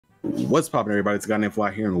What's poppin', everybody? It's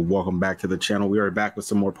GuyNameFly here, and welcome back to the channel. We are back with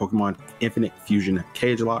some more Pokemon Infinite Fusion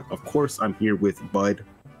Cagelocke. Of course, I'm here with Bud.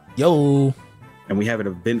 Yo. And we have an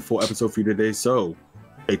eventful episode for you today, so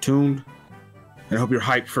stay tuned. And I hope you're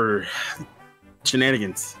hyped for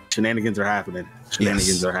shenanigans. Shenanigans are happening.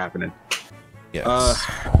 Shenanigans are happening. Yes.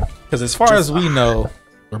 Because as far as we know,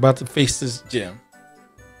 we're about to face this gym.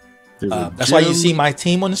 That's why you see my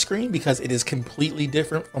team on the screen, because it is completely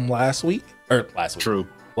different from last week. True.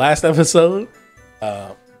 Last episode.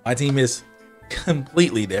 My team is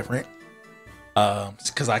completely different.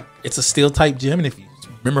 Because it's a steel type gym, and if you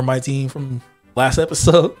remember, my team from last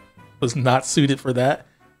episode was not suited for that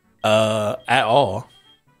at all.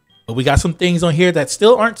 But we got some things on here that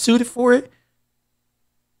still aren't suited for it,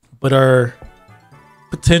 but are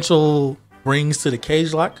potential brings to the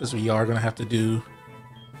Cagelocke, because we are going to have to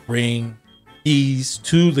bring these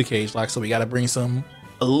to the Cagelocke, so we got to bring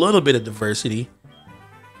a little bit of diversity.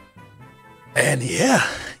 And yeah,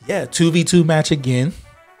 2v2 match again.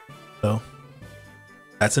 So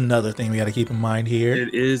that's another thing we got to keep in mind here.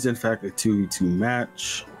 It is, in fact, a 2v2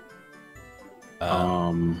 match.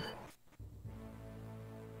 But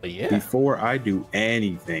yeah, before I do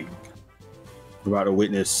anything, we're about to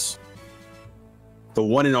witness the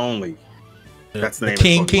one and only. That's the name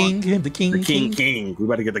King of the King. The King. We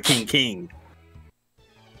about to get the King.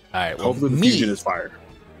 All right. Well, hopefully the fusion is fire.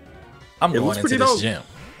 I'm going into this gym.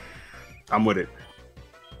 I'm with it.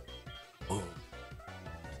 Ooh.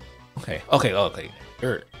 Okay.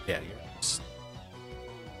 You're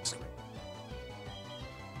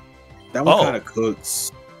that one kind of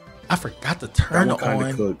cooks. I forgot to turn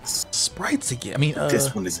on sprites again. I mean,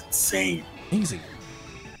 this one is insane. Easy.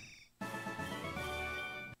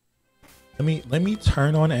 Let me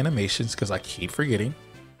turn on animations, because I keep forgetting.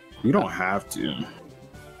 You don't have to.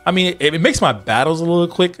 I mean, it makes my battles a little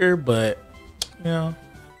quicker, but you know,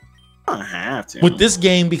 I don't have to. With this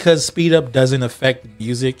game, because speed up doesn't affect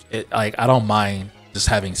music, I don't mind just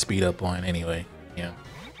having speed up on anyway. Yeah.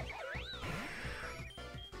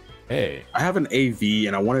 Hey, I have an AV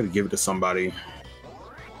and I wanted to give it to somebody,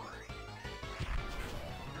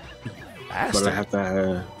 but I have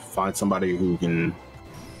to find somebody who can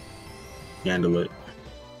handle it.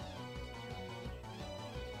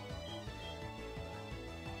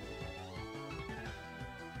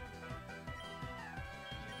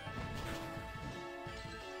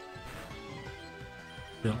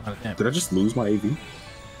 Did I just lose my AV?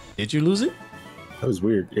 Did you lose it? That was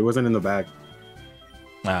weird. It wasn't in the bag.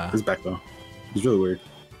 It's back though. It's really weird.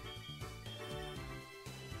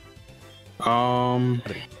 Gotta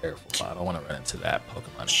be careful. I don't want to run into that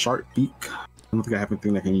Pokemon. Sharp Beak. I don't think I have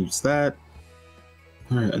anything that can use that.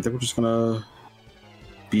 Alright, I think we're just gonna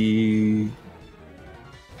be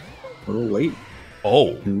a little late. Oh.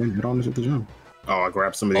 And then head on into the gym. Oh, I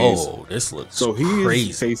grabbed some of these. Oh, this looks so crazy.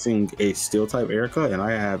 He's facing a steel type Erika, and I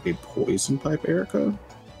have a poison type Erika.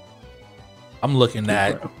 I'm looking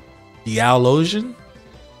at Diallosion.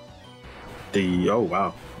 Oh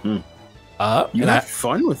wow. You had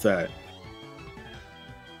fun with that.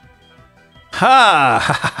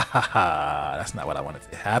 That's not what I wanted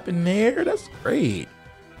to happen there. That's great.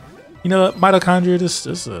 You know what, mitochondria,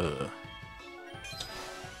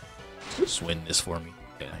 just win this for me.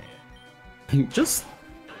 Just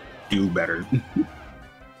do better.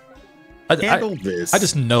 Handle this. I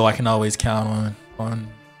just know I can always count on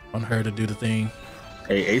her to do the thing.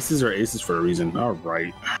 Hey, aces are aces for a reason. All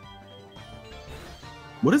right.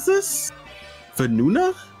 What is this?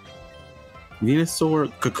 Venuna?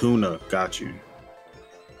 Venusaur Kakuna. Got you.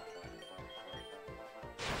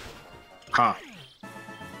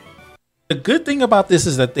 The good thing about this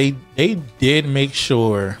is that they did make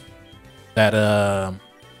sure that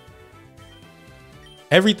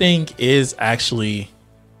everything is actually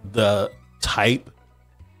the type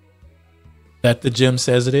that the gym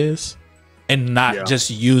says it is, and not just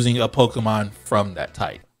using a Pokemon from that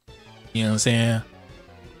type. You know what I'm saying?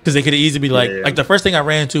 Because they could easily be like the first thing I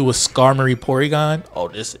ran into was Skarmory Porygon. Oh,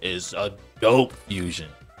 this is a dope fusion.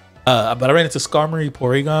 But I ran into Skarmory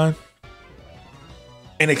Porygon,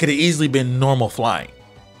 and it could have easily been normal flying,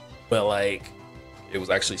 but like it was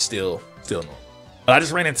actually still normal. But I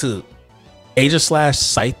just ran into Aegislash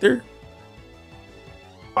Scyther.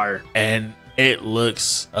 Fire. And it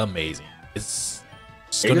looks amazing.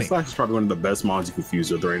 Aegislash is probably one of the best mons you can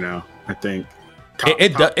fuse with right now, I think.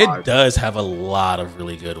 It does have a lot of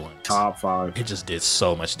really good ones. Top 5. It just did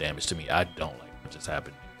so much damage to me. I don't like what just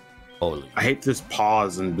happened. Holy. I hate this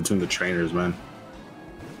pause in between the trainers, man.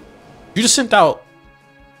 You just sent out.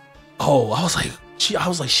 Oh, I was like,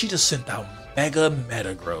 she just sent out Mega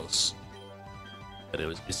Metagross. But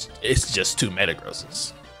it's just two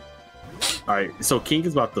Metagrosses. All right, so King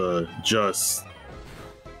is about to just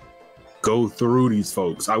go through these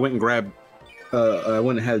folks. I went and grabbed. I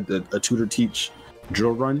went and had a tutor teach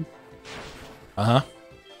drill run.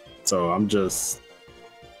 So I'm just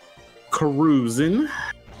cruising.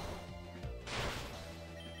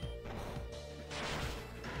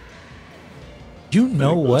 You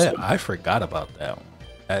know what? I forgot about that one.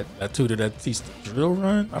 That tutor that teaches the drill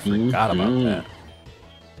run. I forgot about that.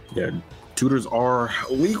 Yeah, tutors are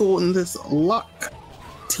legal in this lock.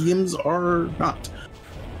 TMs are not.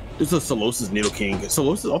 It's a Solosis Needle King.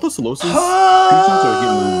 Solosis, all the Solosis creatures are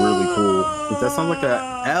getting really cool. That sounds like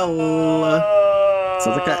a L.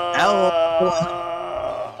 Sounds like a L.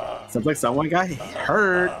 Sounds like someone got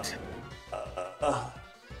hurt. All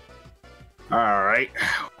right.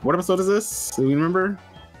 What episode is this? Do you remember?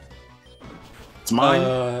 It's mine.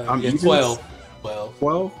 I'm 12. 12.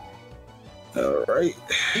 All right.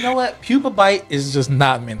 You know what? Pupa Bite is just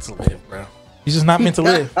not meant to live, bro. He's just not meant to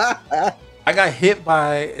live. I got hit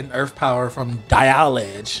by an Earth Power from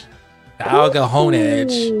Dialga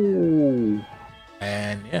Honedge.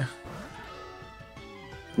 And yeah.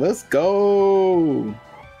 Let's go.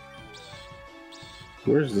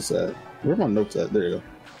 Where's this at? Where are my notes at? There you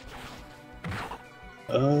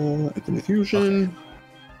go. Infinite Fusion.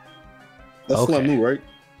 Okay. That's Slamu, right?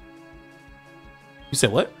 You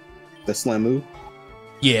said what? That's Slamu.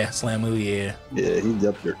 Yeah, Slamu, yeah. Yeah, he's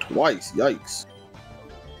up here twice. Yikes.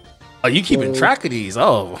 Oh, you keeping track of these?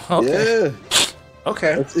 Oh, okay. Yeah.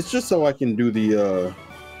 Okay. It's just so I can do the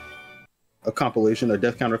a compilation, a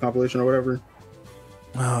death counter compilation or whatever.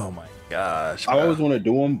 Oh my gosh. I always want to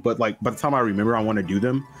do them, but like by the time I remember I want to do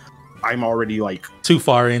them, I'm already like too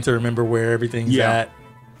far in to remember where everything's at.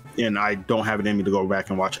 And I don't have it in me to go back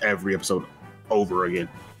and watch every episode over again.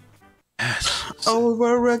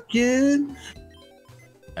 Over again.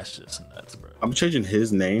 That's just nuts, bro. I'm changing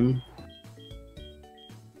his name.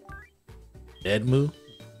 Deadmoo?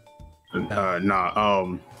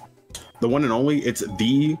 Nah. The one and only. It's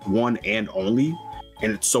the one and only,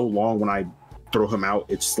 and it's so long when I throw him out.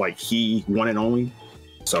 It's like he one and only.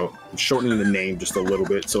 So I'm shortening the name just a little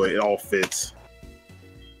bit so it all fits.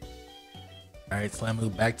 All right,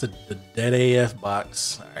 Slamu, back to the dead AF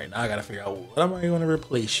box. All right, now I gotta figure out what am I going to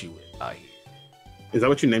replace you with out here. Is that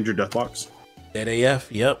what you named your death box? Dead AF,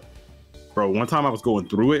 yep. Bro, one time I was going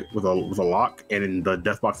through it with a lock, and then the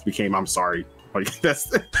death box became "I'm sorry." Like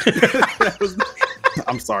that was.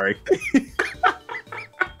 I'm sorry.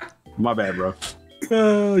 My bad, bro.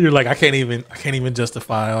 You're like I can't even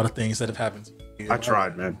justify all the things that have happened to you. I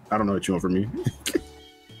tried, man. I don't know what you want from me.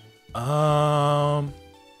 Oh,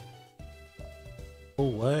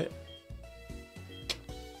 what?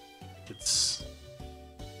 It's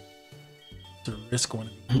to risk one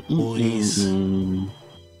of these boys.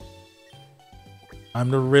 I'm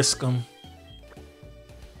to risk them.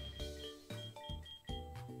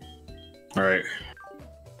 All right.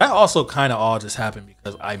 That also kind of all just happened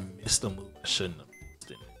because I missed the move I shouldn't have missed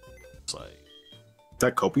it. It's like is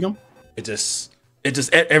that copium? It just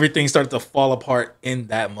everything started to fall apart in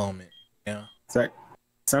that moment. Yeah. That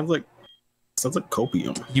sounds like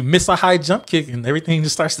copium. You miss a high jump kick and everything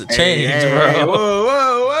just starts to change, bro. Hey,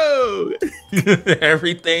 whoa.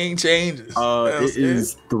 Everything changes. It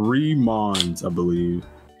is 3 mons, I believe.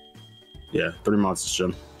 Yeah, 3 mons is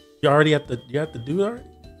gym. You already have to do it already?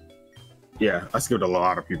 Yeah, I skipped a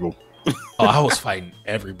lot of people. Oh, I was fighting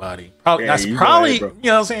everybody. Probably Yeah, that's probably ahead, you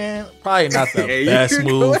know what I'm saying? Probably not the best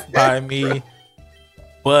move by me.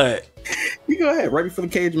 But you go ahead, right before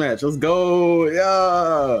the cage match. Let's go.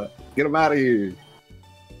 Yeah. Get him out of here.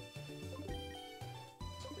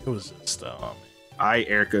 It was just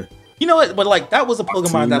Erika. You know what? But like that was a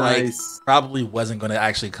Pokemon that like probably wasn't gonna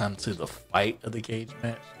actually come to the fight of the cage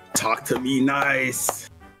match. Talk to me nice.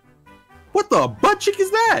 What the butt cheek is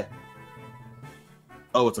that?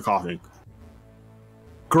 Oh, it's a coughing.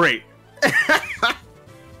 Great.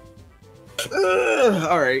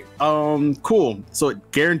 All right. Cool. So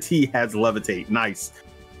it guarantee has levitate. Nice.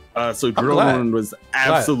 So drill one was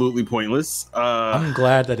absolutely pointless. I'm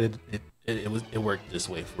glad that it worked this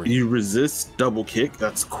way for you. You resist double kick.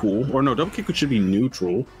 That's cool. Or no, double kick should be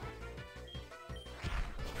neutral.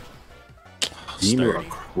 You need a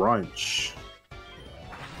crunch.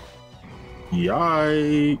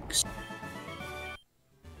 Yikes.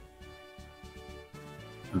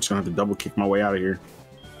 I'm just gonna have to double kick my way out of here.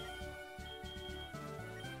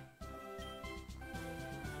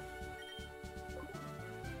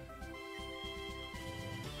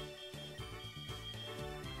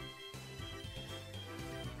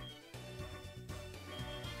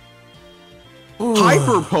 Ooh.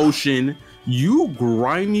 Hyper potion, you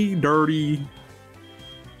grimy, dirty.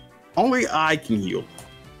 Only I can heal.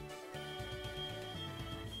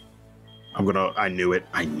 I knew it.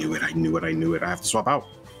 I have to swap out.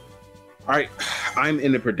 All right. I'm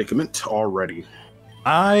in a predicament already.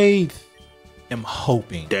 I am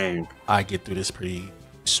hoping Dang. I get through this pretty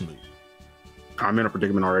smooth. I'm in a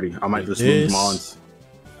predicament already. I might just lose Mons.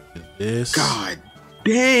 This. God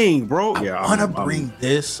dang, bro. I want to bring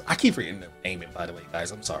this. I keep forgetting to name it, by the way, guys.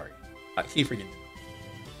 I'm sorry. I keep forgetting.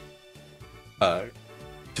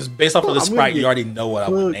 Just based off of the sprite, you already know what I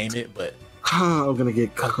would name it, but I'm gonna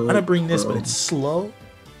get cooked. I'm gonna bring this, but it's slow.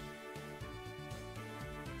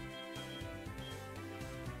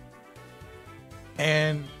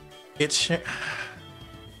 And it's. I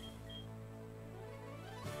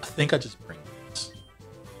think I just bring this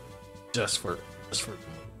just for the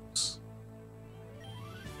moves.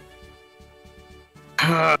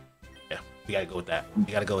 Yeah, we gotta go with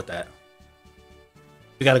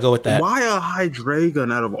that. Why a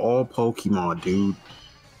Hydreigon out of all Pokemon, dude?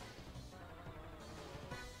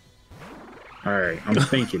 All right, I'm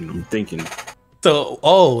thinking.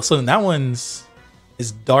 So that one's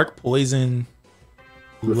is Dark Poison,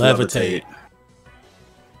 Levitate.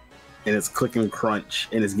 And it's Click and Crunch,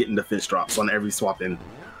 and it's getting the fish drops on every swap in. How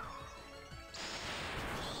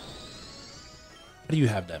do you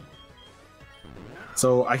have that?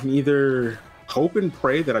 So I can either hope and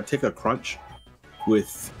pray that I take a Crunch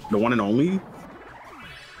with the one and only,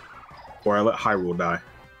 or I let Hyrule die.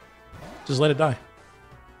 Just let it die.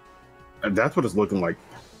 And that's what it's looking like.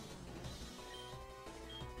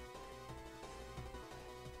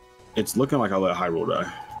 It's looking like I let Hyrule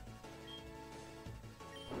die.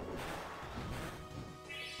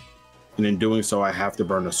 And in doing so, I have to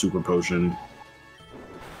burn a super potion.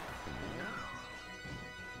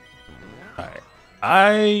 Alright.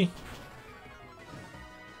 I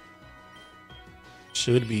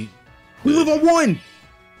should be. We live on 1!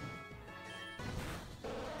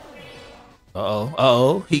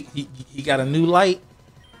 Uh-oh. He got a new light.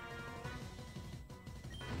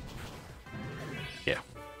 Yeah.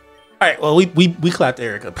 Alright, well we clapped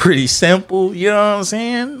Erika. Pretty simple, you know what I'm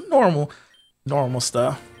saying? Normal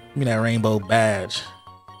stuff. Give me that rainbow badge.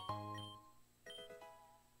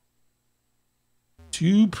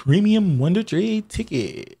 2 premium Wonder Trade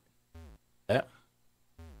ticket. Yeah.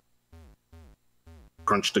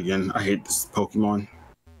 Crunched again. I hate this Pokemon.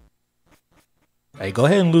 Hey, go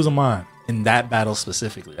ahead and lose a Mon in that battle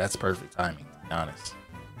specifically. That's perfect timing, to be honest.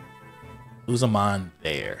 Lose a Mon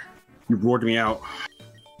there. You roared me out.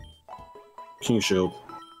 King Shield.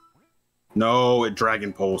 No, it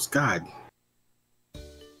Dragon Pulse. God.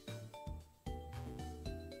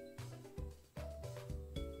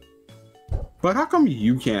 But how come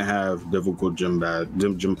you can't have difficult gym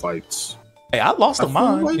fights? Hey, I lost a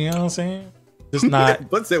Mon, like... you know what I'm saying? Just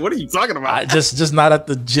not. Let's say, what are you talking about? Just not at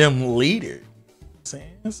the gym leader.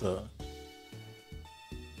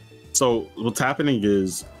 So what's happening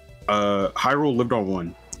is Hyrule lived on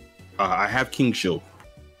 1. I have King Shield.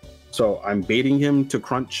 So I'm baiting him to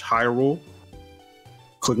crunch Hyrule,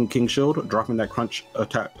 clicking King Shield, dropping that crunch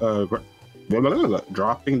attack,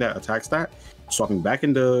 dropping that attack stat, swapping back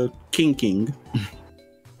into King,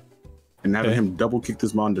 and having him double kick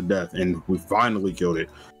this Mon to death, and we finally killed it.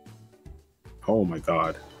 Oh my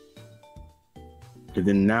god. And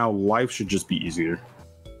then now life should just be easier.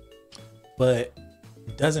 But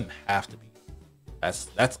it doesn't have to be.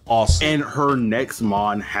 That's awesome. And her next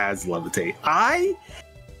Mon has Levitate. I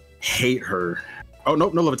hate her. Oh no,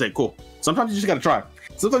 no Levitate. Cool. Sometimes you just gotta try.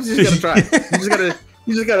 You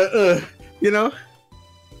just gotta you know?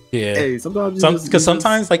 Yeah. Hey, sometimes because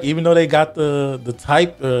sometimes like even though they got the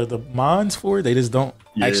type the Mons for it, they just don't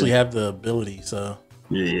actually have the ability. So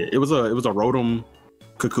yeah. It was a Rotom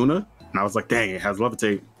Kakuna. And I was like, dang, it has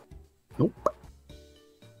Levitate. Nope.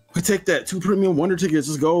 We take that 2 premium Wonder tickets.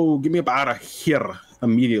 Just go. Get me up out of here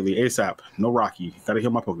immediately. ASAP. No Rocky. Gotta heal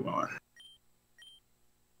my Pokemon.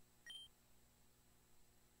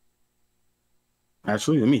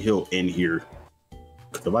 Actually, let me heal in here.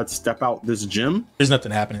 Because if I step out this gym... There's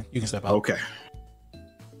nothing happening. You can step out. Okay.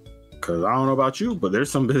 Because I don't know about you, but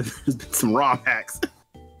there's been some ROM hacks.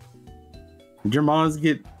 Did your Mons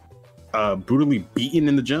get... brutally beaten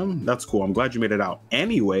in the gym? That's cool. I'm glad you made it out.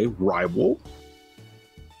 Anyway, rival.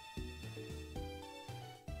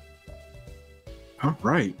 All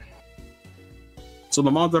right. So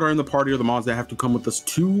the Mons that are in the party are the Mons that have to come with us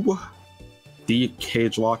to the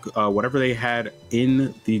Cagelocke. Whatever they had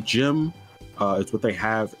in the gym, it's what they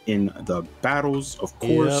have in the battles. Of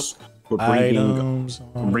course, we're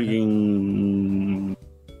bringing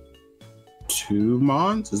 2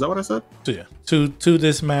 Mons. Is that what I said? So yeah, two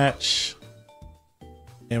this match,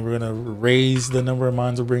 And we're gonna raise the number of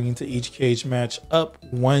mines we're bringing to each cage match up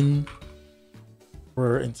 1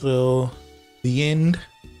 for until the end.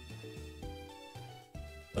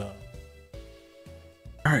 All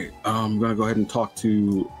right, I'm gonna go ahead and talk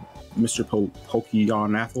to Mr.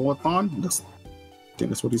 Pokemon Athlon. I think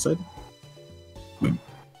that's what he said.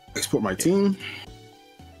 Export my team.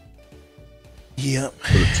 Yep.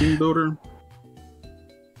 For the team builder.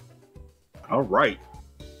 All right.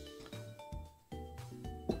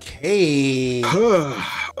 Okay.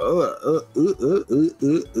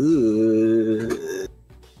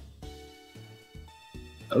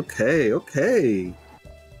 Okay.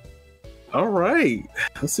 All right.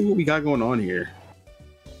 Let's see what we got going on here.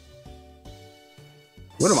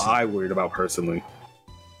 What am I worried about personally?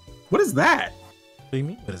 What is that? What do you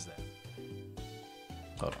mean? What is that?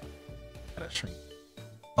 Hold on. Gotta shrink.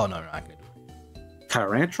 Oh, no, I can do it.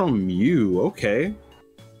 Tyrantrum Mew. Okay.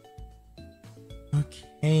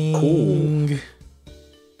 Okay. Cool.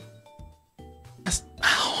 That's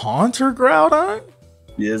Haunter Groudon?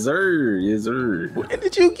 Yes, sir. Yes, sir. Where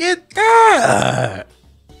did you get that?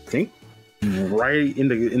 I think right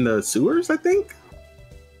in the sewers, I think.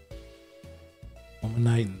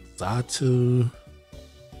 Omanite and Zatu.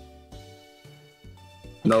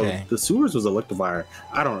 No, Okay. the sewers was Electivire.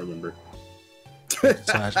 I don't remember.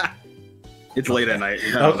 It's late at night.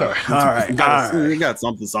 Okay. All right. We got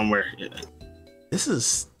something somewhere. This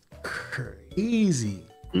is crazy.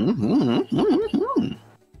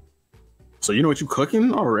 So you know what you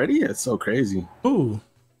cooking already? It's so crazy. Ooh.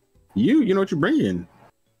 You know what you're bringing.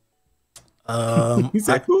 He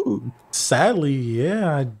said, "Ooh." Sadly,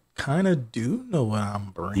 yeah, I kind of do know what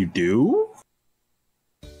I'm bringing. You do?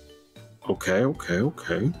 Okay.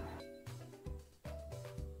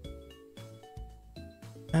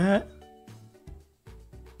 That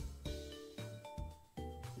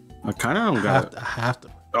I kind of don't got it. I have to.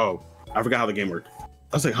 Oh, I forgot how the game worked. I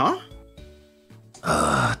was like, huh?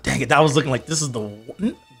 Dang it. That was looking like this is the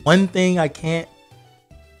one thing I can't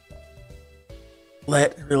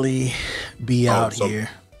let really be out here.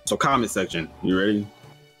 So comment section, you ready?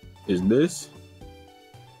 Is this,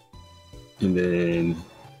 and then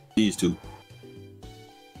these two.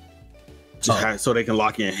 So they can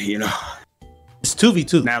lock in, you know. It's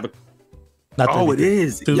 2v2. Now the Not 2v2. it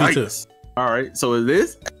is 2v2. Yikes. All right, so is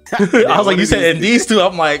this? I was like, you said in these two.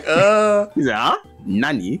 I'm like, He's like, huh?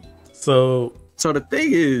 Nani? So the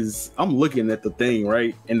thing is, I'm looking at the thing,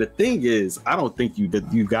 right? And the thing is, I don't think you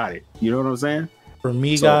got it. You know what I'm saying? for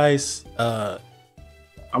me, guys, I'm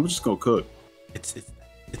just gonna cook. It's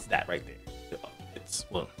that right there. It's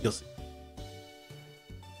well, you'll see.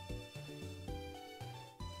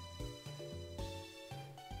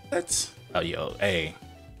 That's hey,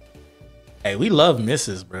 we love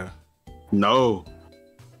misses, bro. No,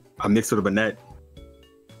 I mixed with a Banette.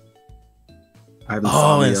 I have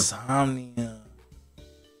insomnia. Insomnia.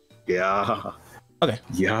 Yeah. Okay.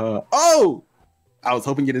 Yeah. Oh, I was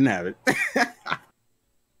hoping you didn't have it.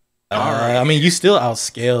 All right. I mean, you still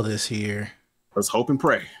outscale this here. Let's hope and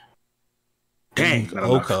pray. Dang.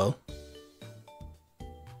 Oko.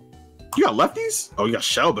 You got lefties? Oh, you got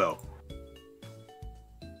Shell Bell.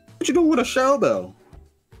 What you doing with a Shell Bell?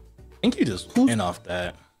 I think you just went off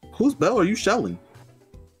that. Whose bell are you shelling?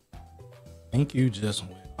 I think you just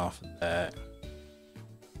went off of that.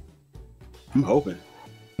 I'm hoping.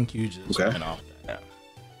 I think you just went off that.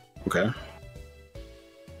 Okay.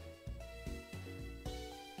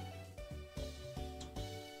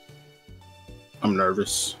 I'm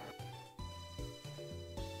nervous.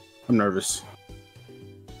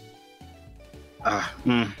 I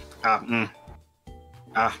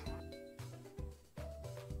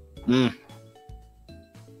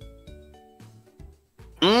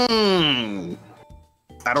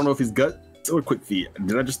don't know if he's gut or quick feet.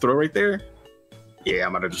 Did I just throw right there? Yeah, I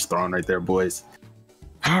might have just thrown right there, boys.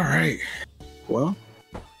 All right. Well,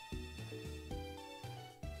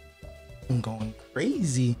 I'm going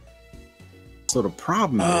crazy. So the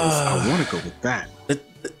problem is, I want to go with that.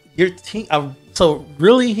 Your team. So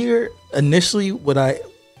really, here initially,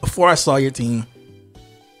 before I saw your team,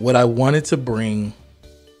 what I wanted to bring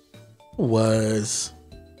was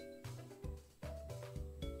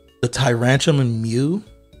the Tyrantrum and Mew,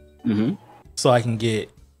 so I can get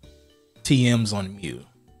TMs on Mew.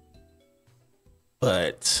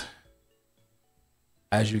 But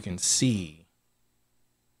as you can see,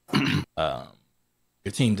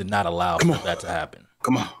 your team did not allow for that to happen.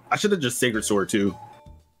 Come on. I should have just Sacred Sword too.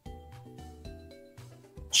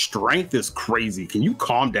 Strength is crazy. Can you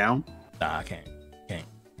calm down? Nah, I can't.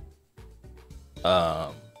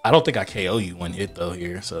 I don't think I KO you one hit though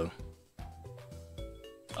here, so.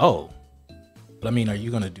 Oh. But I mean, are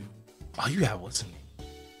you gonna do? Oh, you have what's in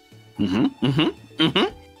it?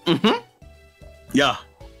 Yeah.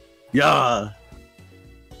 Yeah.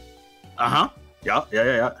 Uh-huh. Yeah.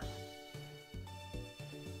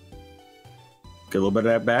 Get a little bit of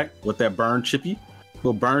that back. Let that burn chippy.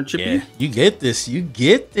 Little burn chippy. Yeah, you get this. You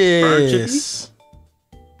get this.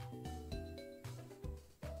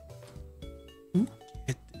 You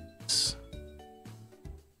get this.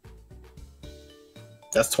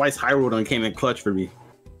 That's twice Hyrule done came in clutch for me.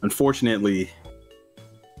 Unfortunately.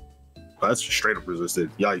 Oh, that's just straight up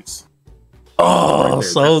resisted. Yikes. Oh, Right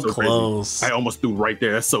so crazy. close. I almost threw right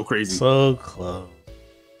there. That's so crazy. So close.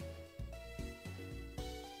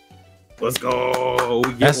 Let's go.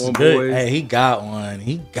 We get That's one, good. boys. Hey, he got one.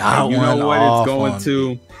 He got one. You know what off it's going on to?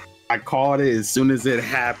 me. I called it as soon as it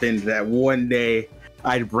happened that one day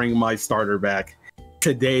I'd bring my starter back.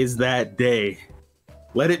 Today's that day.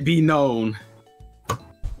 Let it be known.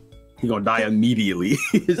 He gonna die immediately.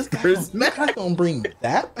 This guy gonna bring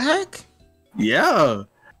that back? Yeah.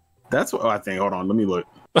 That's what I think. Hold on. Let me look.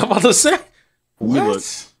 I'm about to say. Let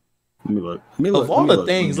me look. Of all the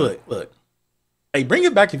things, look. Hey, bring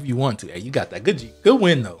it back if you want to. Hey, you got that. Good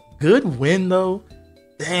win though.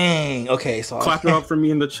 Dang. Okay, so clap it up for me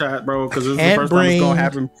in the chat, bro, because this is the first time it's gonna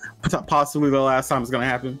happen. Possibly the last time it's gonna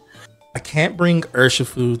happen. I can't bring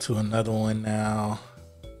Urshifu to another one now.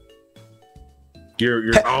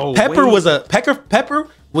 Pepper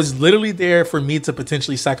was literally there for me to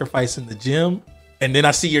potentially sacrifice in the gym. And then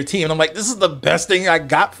I see your team and I'm like, this is the best thing I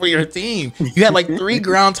got for your team. You had like 3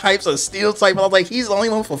 ground types, a steel type. And I was like, he's the only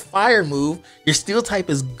one for fire move. Your steel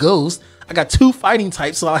type is ghost. I got 2 fighting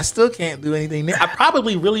types, so I still can't do anything. I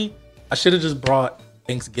should have just brought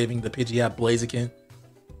Thanksgiving, the Pidgeot Blaziken.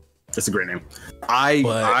 That's a great name.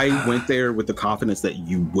 I went there with the confidence that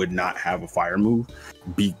you would not have a fire move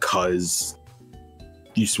because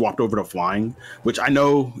you swapped over to flying, which I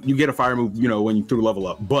know you get a fire move, when you threw level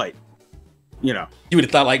up, but you would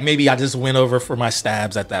have thought like maybe I just went over for my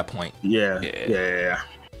stabs at that point. Yeah.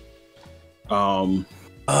 Oh,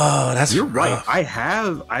 that's you're rough. right.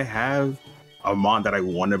 I have a mon that I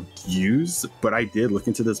want to use, but I did look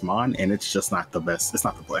into this mon and it's just not the best. It's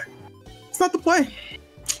not the play.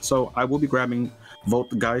 So I will be grabbing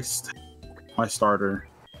Voltgeist, my starter.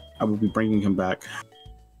 I will be bringing him back.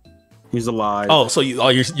 He's alive. Oh, so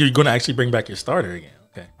you're going to actually bring back your starter again?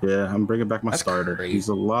 Okay. Yeah, I'm bringing back my starter. Crazy. He's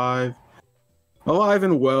alive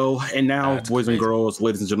and well. And now, boys and girls,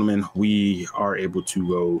 ladies and gentlemen, we are able to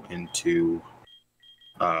go into,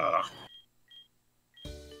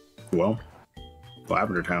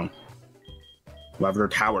 Lavender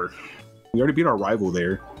Tower. We already beat our rival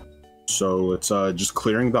there. So it's just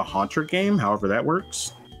clearing the Haunter game, however that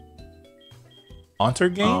works. Haunter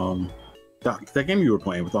game? That game you were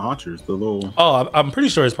playing with the Haunters, the little... Oh, I'm pretty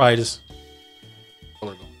sure it's probably just...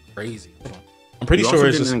 Going crazy. I'm pretty sure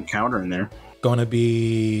it's just... an encounter in there. Gonna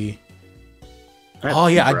be... Oh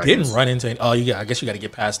yeah, I didn't run into... Oh yeah, I guess you got to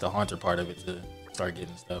get past the Haunter part of it to start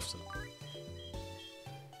getting stuff. So.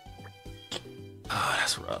 Oh,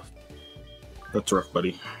 that's rough. That's rough,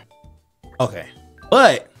 buddy. Okay,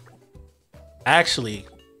 but... Actually,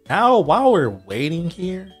 now while we're waiting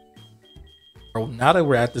here, or now that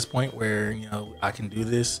we're at this point where I can do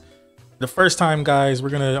this, the first time, guys, I'm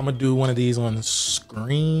gonna do one of these on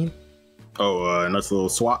screen. Oh, and that's a little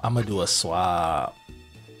swap. I'm gonna do a swap.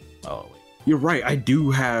 Oh, wait. You're right. I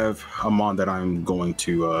do have a mon that I'm going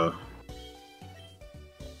to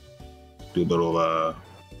do a little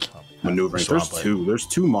maneuvering. There's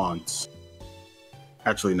two mons.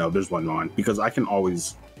 Actually, no, there's one mon because I can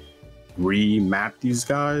always remap these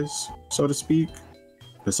guys, so to speak.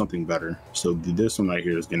 There's something better. So this one right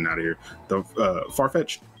here is getting out of here. The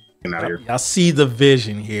Farfetch, getting out of here. Y'all see the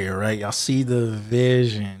vision here, right? Y'all see the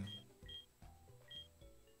vision.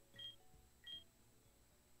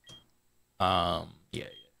 Yeah.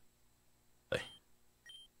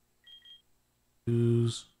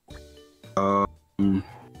 Use.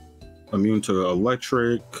 Immune to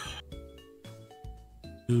electric.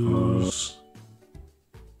 Use.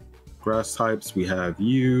 Grass types, we have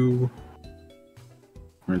you.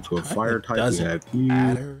 We're into a fire type, we have you.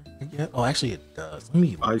 Matter. Yeah. Oh, actually it does. Let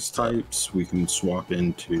me ice types, we can swap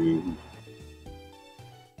into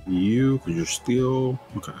you because you're steel.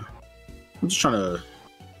 Okay. I'm just trying to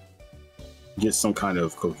get some kind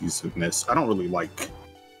of cohesiveness. I don't really like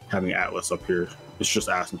having Atlas up here. It's just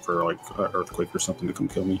asking for like an earthquake or something to come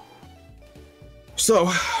kill me.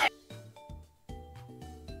 So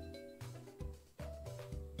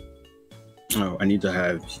I need to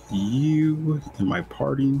have you in my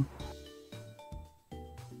party.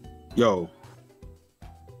 Yo.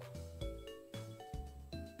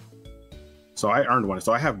 So I earned one.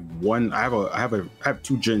 So I have one. I have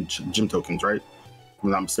two gym tokens, right? If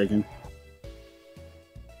I'm not mistaken.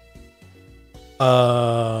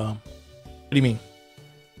 What do you mean?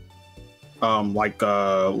 Like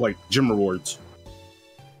gym rewards.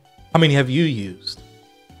 How many have you used?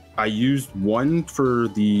 I used one for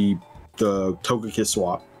the Togekiss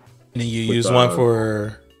swap. And then you used one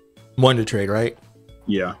for Wonder Trade, right?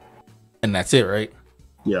 Yeah. And that's it, right?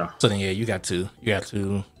 Yeah. So then, yeah, you got two. You got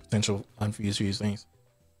two potential unfused fuse things.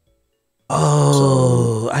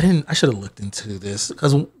 Oh, so, I should have looked into this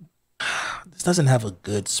because this doesn't have a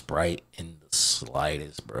good sprite in the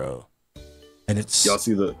slightest, bro. And it's y'all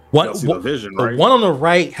see the vision, right? The one on the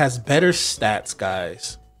right has better stats,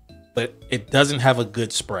 guys, but it doesn't have a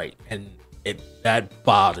good sprite, and that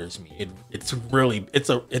bothers me.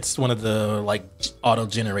 It's one of the like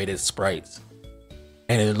auto-generated sprites,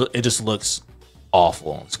 and it just looks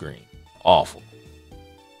awful on screen. Awful.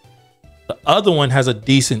 The other one has a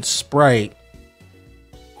decent sprite,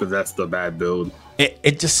 but that's the bad build.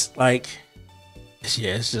 It just like,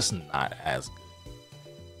 yeah, it's just not as good.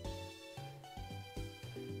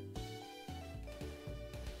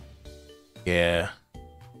 Yeah.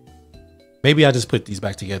 Maybe I just put these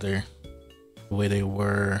back together the way they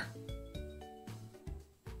were.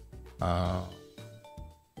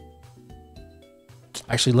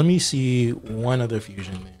 Actually, let me see one other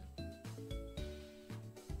fusion then.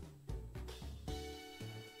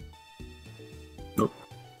 Nope.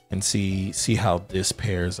 And see how this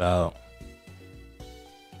pairs out.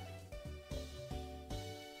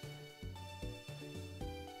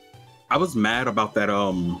 I was mad about that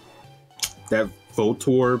that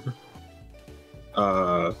Voltorb.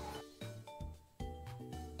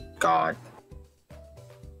 God.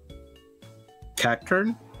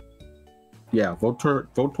 Cacturn? Yeah,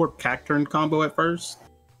 Voltorb Cacturn combo at first.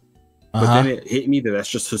 But then it hit me that that's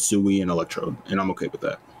just Hisui and Electrode, and I'm okay with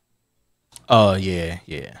that. Oh, yeah.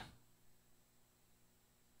 Yeah.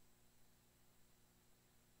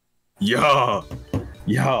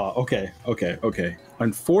 Okay.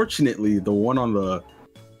 Unfortunately, the one on the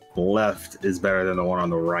left is better than the one on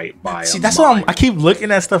the right by See, that's why I keep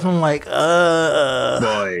looking at stuff and I'm like, Boy,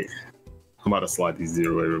 I'm about to slide these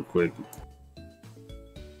away real quick.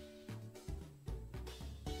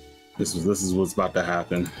 This is what's about to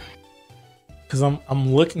happen. Cause I'm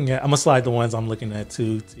gonna slide the ones I'm looking at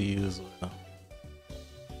too to you as well.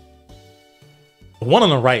 The one on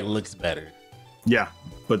the right looks better. Yeah,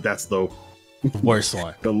 but that's the worst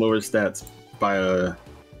one. The lower stats by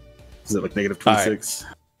is it like negative 26?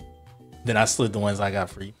 Right. Then I slid the ones I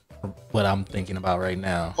got for you, what I'm thinking about right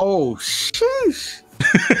now. Oh sheesh.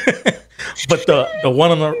 But the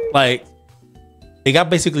one on the like, they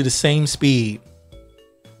got basically the same speed,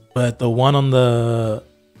 but the one on the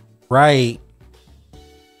right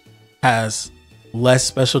has less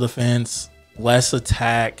special defense, less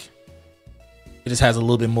attack. It just has a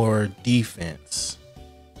little bit more defense.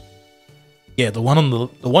 Yeah, the one on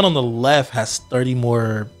the left has 30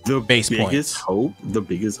 more base points. The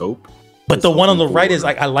biggest hope. But the one on the right is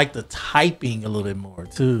like, I like the typing a little bit more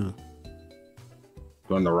too.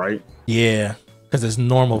 On the right? Yeah, because it's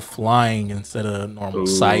normal flying instead of normal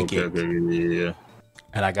psychic. Okay, yeah.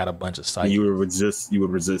 And I got a bunch of psychic. You would resist.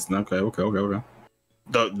 Okay. Your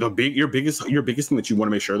biggest thing that you want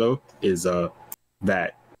to make sure though is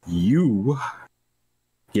that you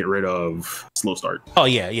get rid of slow start. Oh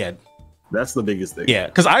yeah. That's the biggest thing. Yeah,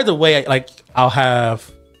 because either way, like I'll have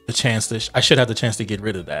the chance to. I should have the chance to get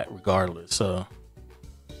rid of that regardless. So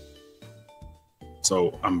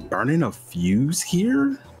I'm burning a fuse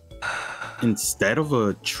here instead of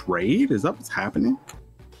a trade. Is that what's happening?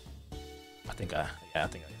 I think I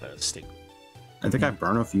gotta stick. I think I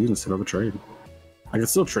burn a fuse instead of a trade. I can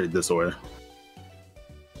still trade this away.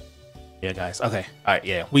 Yeah, guys. Okay. All right.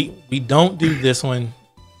 Yeah, we don't do this one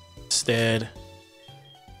instead.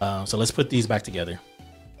 So let's put these back together.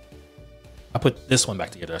 I put this one back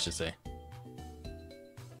together, I should say.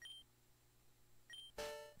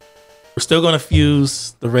 We're still gonna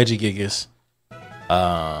fuse the Regigigas.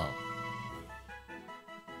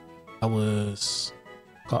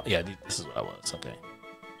 this is what I was. Okay.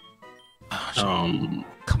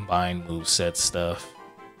 Combined moveset stuff.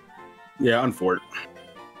 Yeah, unfort.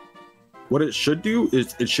 What it should do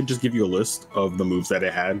is it should just give you a list of the moves that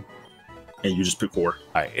it had, and you just pick 4.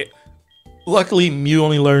 All right. Luckily, Mew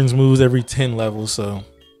only learns moves every 10 levels, so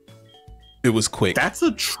it was quick. That's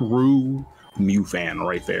a true Mew fan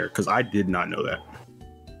right there, because I did not know that.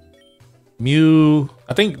 Mew,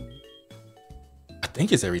 I think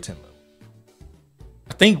it's every 10 levels.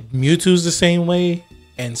 I think Mewtwo's the same way,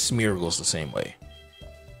 and Smeargle's the same way.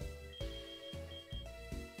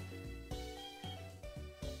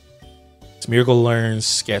 Smeargle learns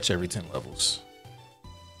Sketch every 10 levels.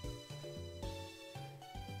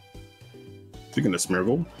 Speaking of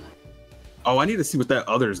Smeargle, oh, I need to see what that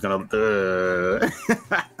other is gonna.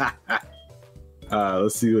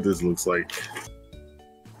 Let's see what this looks like.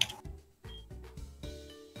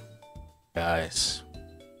 Guys,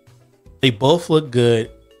 they both look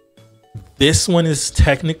good. This one is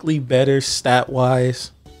technically better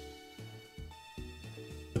stat-wise.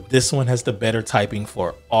 But this one has the better typing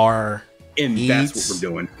for R. And that's what we're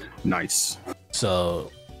doing. Nice. So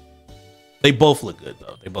they both look good,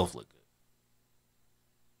 though. They both look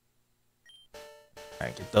good. All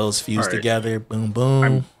right, get those fused together. Boom, boom.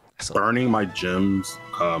 I'm burning my gems,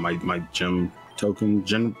 my gem token,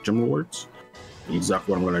 gem rewards.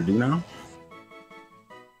 Exactly what I'm going to do now.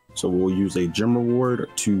 So we'll use a gem reward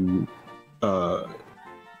to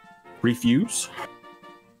refuse.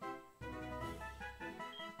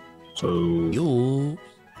 So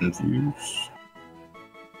infuse.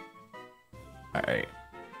 All right.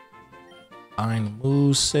 Find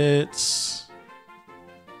move sets.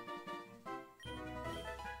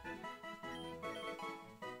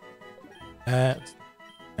 That,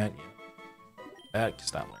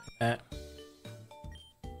 stop like that.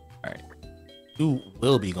 All right, you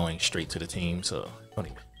will be going straight to the team, so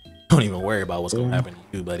don't even worry about what's gonna happen to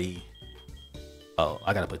you, buddy. Oh,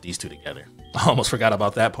 I gotta put these two together. I almost forgot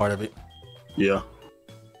about that part of it. Yeah.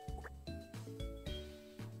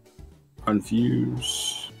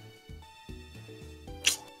 Unfuse.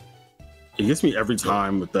 It gets me every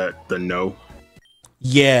time with the no.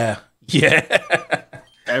 Yeah.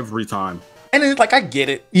 Every time. And it's like, I get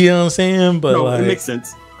it. You know what I'm saying? But no, like, it makes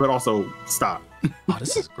sense. But also, stop. Oh,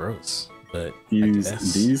 this is gross. But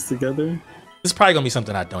use these together. This is probably gonna be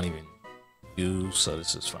something I don't even use, so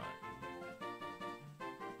this is fine.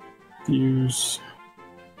 Use.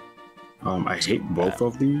 I hate both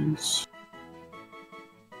of these.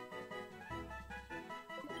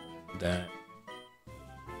 That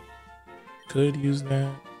could use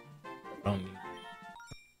that. I don't need.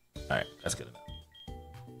 All right, that's good enough.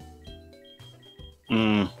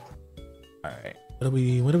 All right, what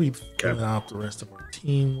are we filling out the rest of our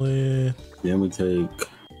team with? Then we take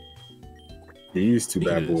these two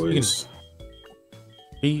bad boys.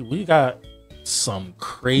 We got some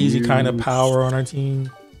crazy kind of power on our team.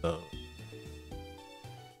 So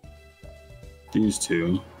these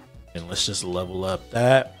two, and let's just level up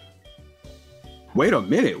that. Wait a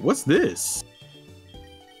minute, what's this?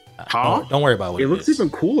 Huh? Don't worry about what it looks is. even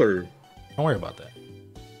cooler. Don't worry about that.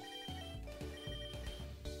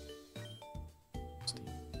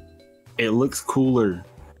 It looks cooler.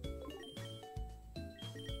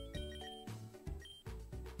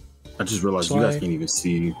 I just realized you guys can't even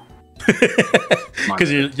see.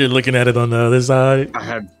 Because you're looking at it on the other side. I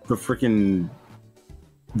had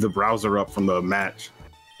the browser up from the match.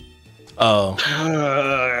 Oh.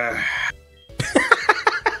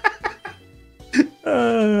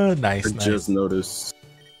 Nice. Just noticed.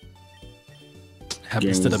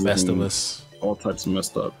 Happens to the best of us. All types of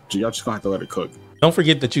messed up. Y'all just gonna have to let it cook. Don't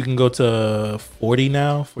forget that you can go to 40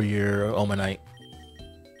 now for your Omanite.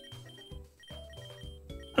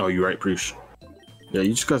 Oh, you're right, Preach. Yeah,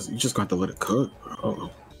 you just gonna have to let it cook.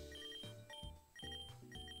 Oh.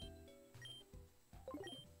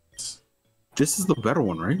 This is the better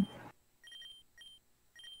one, right?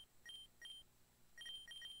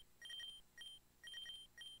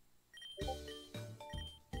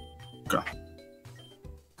 Okay.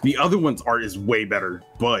 The other one's art is way better,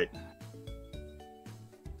 but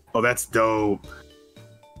oh, that's dope.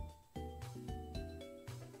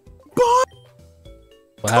 But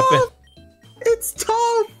what happened? It's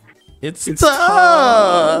tough. It's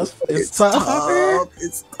tough. It's tough.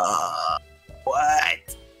 It's tough.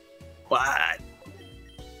 What? All right.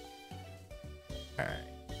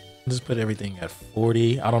 Just put everything at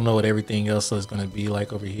 40. I don't know what everything else is going to be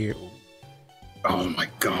like over here. Oh my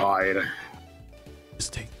god.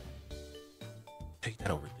 Just take that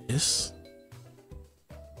over this.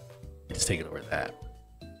 Just take it over that.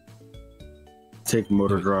 Take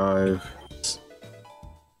motor drive.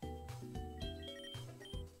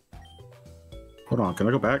 Hold on, can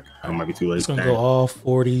I go back? I might be too late. It's gonna go all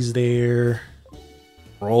 40s there.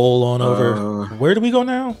 Roll on over. Where do we go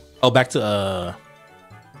now? Oh, back to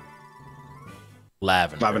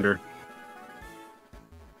Lavender.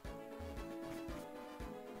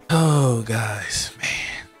 Oh, guys,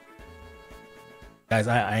 man. Guys,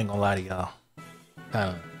 I ain't gonna lie to y'all.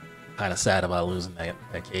 Kind of sad about losing that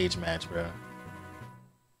cage match, bro.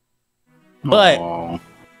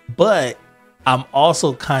 But I'm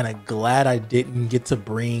also kind of glad I didn't get to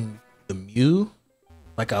bring the Mew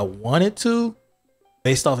like I wanted to,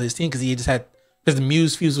 based off of his team because he just had because the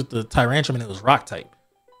Muse fused with the Tyrantrum and it was rock type.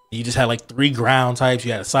 You just had like 3 ground types.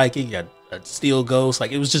 You had a Psychic, you had a Steel Ghost.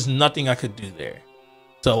 Like it was just nothing I could do there.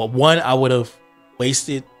 So one, I would have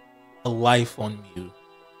wasted a life on Mew.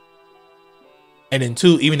 And then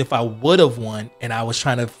 2, even if I would have won and I was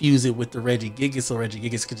trying to fuse it with the Regigigas so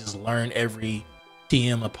Regigigas could just learn every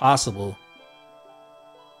TM possible,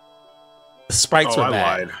 the sprites were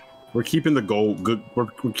bad. Lied. We're keeping the gold. Good. We're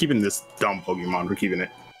keeping this dumb Pokemon. We're keeping it.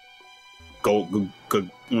 Gogol.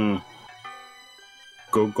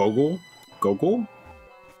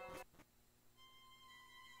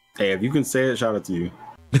 Hey, if you can say it, shout out to you.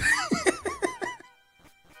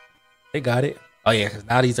 They got it. Oh yeah, because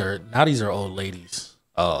now these are old ladies.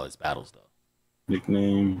 Oh, it's battles though.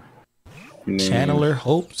 Nickname. Channeler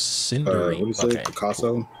Hope Cinderace. What is it?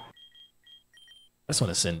 Picasso. Cool. I just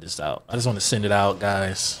want to send this out. I just want to send it out,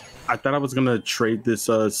 guys. I thought I was gonna trade this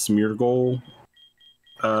Smeargle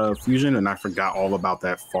fusion, and I forgot all about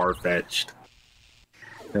that Farfetch'd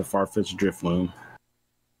Drifloon.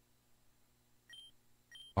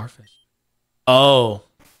 Farfetch'd. Oh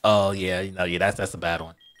yeah, that's a bad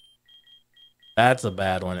one. That's a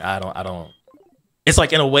bad one. I don't. It's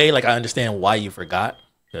like in a way, like I understand why you forgot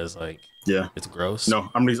because like yeah, it's gross. No,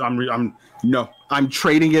 I'm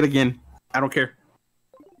trading it again. I don't care.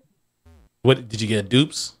 What did you get?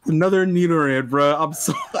 Dupes? Another Nidoran, bro. I'm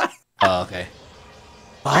sorry. Oh, okay.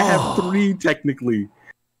 I have 3 technically.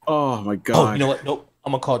 Oh my god. Oh, you know what? Nope.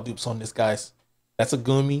 I'm gonna call dupes on this, guys. That's a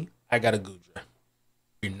Gumi. I got a Gudra.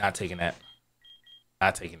 You're not taking that.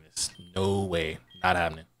 Not taking this. No way. Not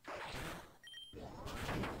happening.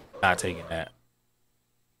 Not taking that.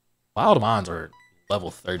 Wild Mons are level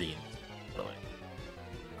 30.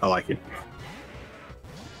 I like it.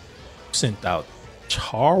 Sent out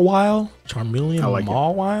Charmeleon, like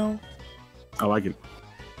Mawile. I like it.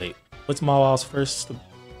 Wait, what's Mawile's first?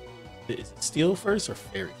 Is it Steel first or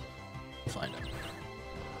Fairy? We'll find out.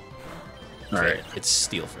 All right, it's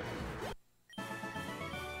Steel first.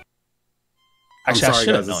 I'm Actually, sorry, I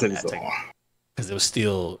should have guys, known that because it was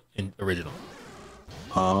Steel in original.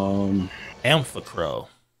 Amphicrow.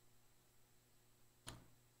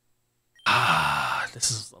 This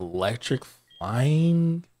is electric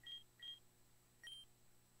flying.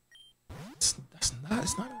 It's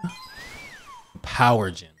not a power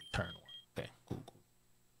gem turn 1. Okay, cool.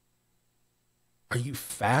 Are you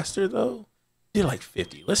faster though? You did like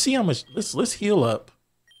 50. Let's see how much. Let's heal up.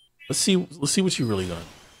 Let's see what you really done.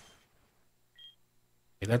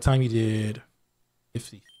 Okay, that time you did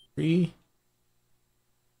 53.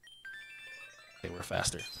 Okay, we're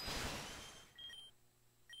faster.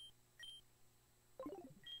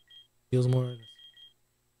 Heals more.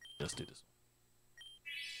 Let's do this.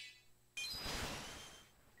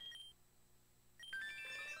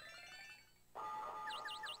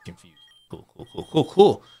 Confused. Cool.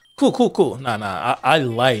 Nah. I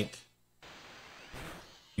like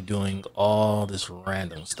you doing all this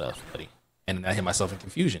random stuff, buddy. And then I hit myself in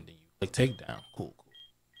confusion. Then you click takedown. Cool.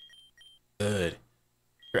 Good.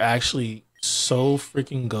 You're actually so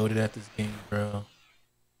freaking goated at this game, bro.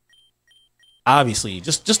 Obviously,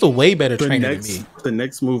 just a way better trainer than me. The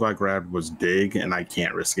next move I grabbed was Dig, and I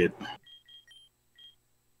can't risk it.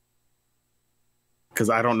 Because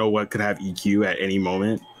I don't know what could have EQ at any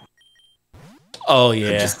moment. Oh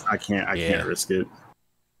yeah. I can't risk it.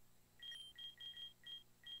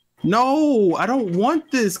 No, I don't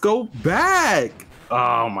want this. Go back.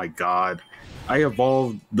 Oh my god. I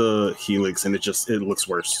evolved the Helix and it looks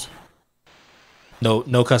worse.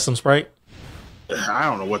 No custom sprite? I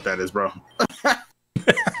don't know what that is, bro.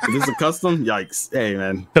 Is this a custom? Yikes. Hey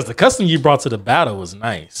man. Because the custom you brought to the battle was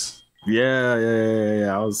nice.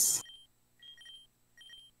 Yeah.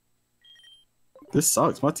 This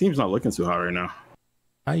sucks. My team's not looking too hot right now.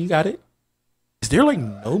 Oh, you got it. Is there like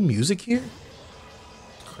no music here?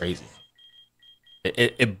 It's crazy.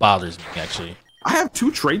 It bothers me actually. I have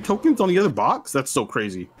 2 trade tokens on the other box. That's so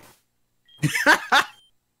crazy.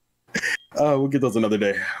 We'll get those another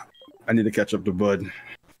day. I need to catch up to Bud.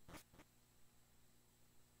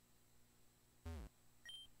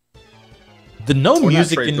 The no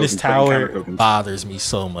music in this tower bothers me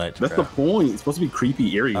so much. That's the point. It's supposed to be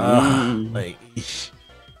creepy, eerie. Like.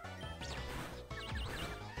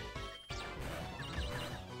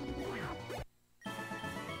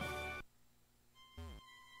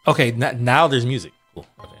 Okay, now there's music. Cool.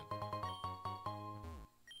 Okay.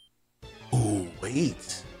 Oh,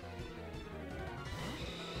 wait.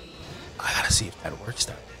 I gotta see if that works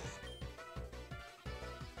that way.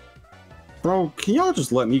 Bro, can y'all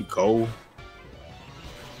just let me go?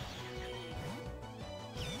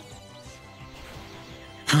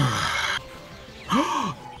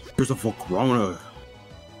 There's a Volcarona.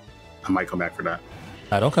 I might come back for that.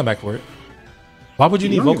 I don't come back for it. Why would you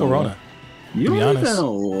need Volcarona? You don't even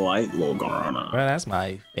like Volcarona. Well, that's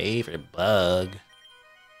my favorite bug.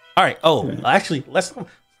 All right. Oh, actually, let's talk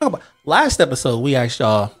about last episode. We asked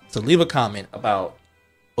y'all to leave a comment about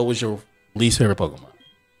what was your least favorite Pokemon.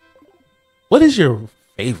 What is your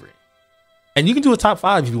favorite? And you can do a top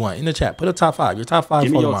 5 if you want in the chat. Put a top 5. Your top 5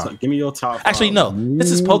 Pokemon. Give me your top 5. Actually, no.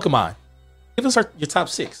 This is Pokemon. Give us your top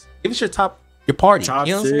 6. Give us your party. Top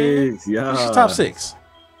you know 6. Yeah. Give us your top 6.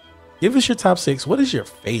 Give us your top 6. What is your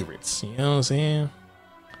favorites? You know what I'm saying?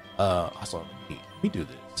 Also, let me do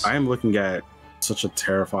this. I am looking at such a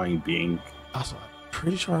terrifying being. Also, I'm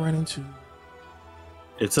pretty sure I ran into.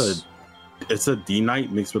 It's a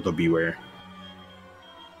D-Knight mixed with a Beware.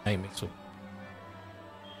 Mixed with.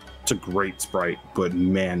 It's a great sprite, but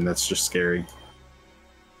man, that's just scary.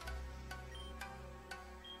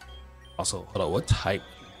 Also, hold on. What type?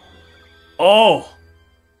 Oh,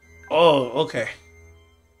 okay.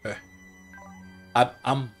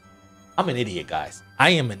 I'm an idiot, guys.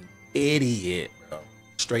 I am an idiot, bro.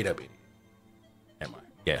 Straight up idiot. Never mind.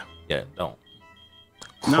 Yeah. Don't.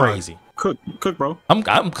 Crazy. Nah, cook, bro.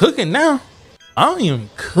 I'm cooking now. I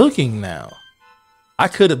am cooking now. I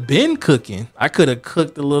could have been cooking. I could have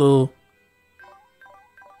cooked a little.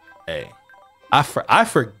 Hey, I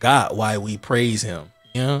forgot why we praise him,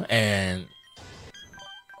 you know, and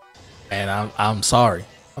I'm sorry.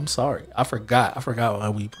 I'm sorry. I forgot why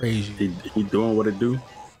we praise you. He doing what it do?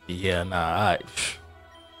 Yeah, nah.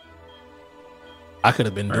 I could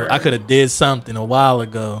have been. I could have did something a while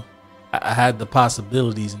ago. I had the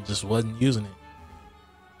possibilities and just wasn't using it.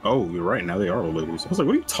 Oh, you're right. Now they are old ladies. I was like,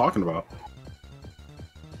 what are you talking about?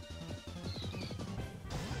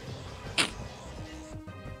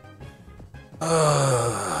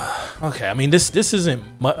 Okay. I mean, this isn't.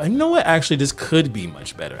 You know what? Actually, this could be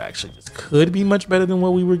much better. Actually, this could be much better than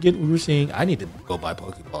what we were seeing. I need to go buy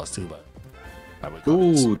Pokeballs too, but.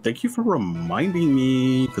 Ooh, thank you for reminding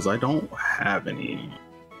me because I don't have any.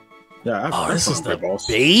 Yeah, this is the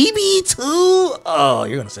baby too. Oh,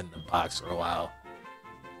 you're gonna sit in the box for a while.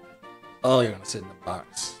 Oh, you're gonna sit in the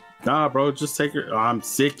box. Nah, bro, just take it. I'm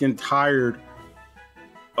sick and tired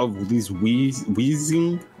of these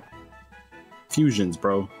wheezing fusions,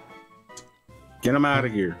 bro. Get them out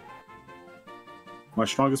of here. My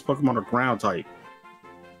strongest Pokemon are ground type.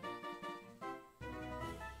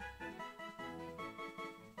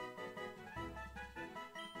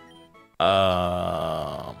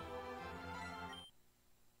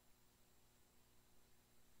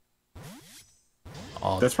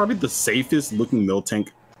 That's probably the safest looking Miltank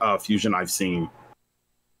fusion I've seen.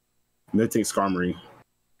 Miltank Skarmory.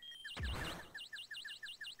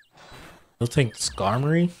 Miltank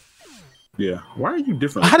Skarmory? Yeah. Why are you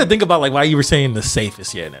different? I had to think about like why you were saying the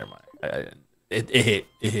safest. Yeah, never mind. It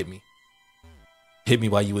hit me. Hit me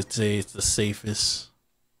while you would say it's the safest.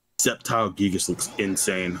 Sceptile Gigas looks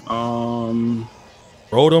insane. Rotom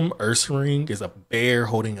Ursaring is a bear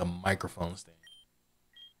holding a microphone stand.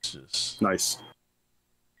 It's just nice.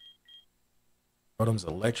 Rotom's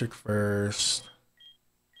electric first.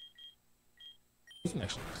 You can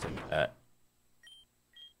actually say that.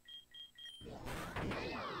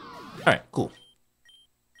 All right, cool.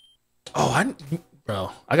 Oh,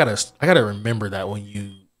 I gotta remember that when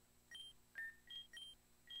you.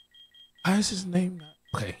 Why is his name not?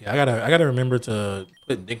 Okay, yeah, I gotta remember to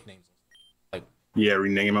put nicknames. Like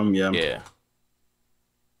rename them. Yeah.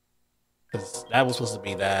 Because that was supposed to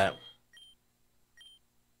be that,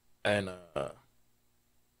 and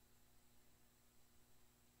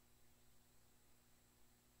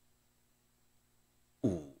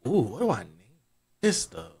what do I name this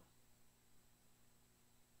though?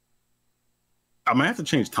 I might have to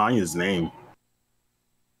change Tanya's name.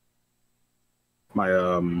 My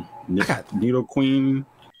Needle Queen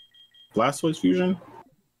Blastoise fusion.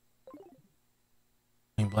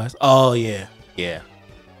 Blast. Oh yeah.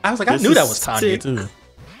 I was like, I knew that was Tanya too.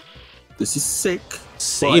 This is sick.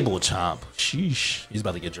 Sable Chomp. Sheesh. He's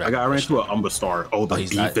about to get dragged. I ran into an Umbastar. Oh, the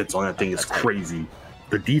defense on that thing is crazy.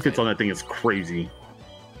 The defense on that thing is crazy.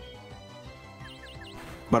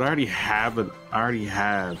 But I already have an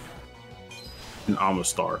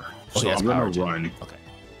Umbastar. So I'm gonna run. Okay.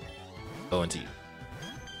 Go into you.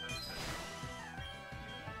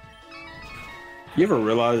 You ever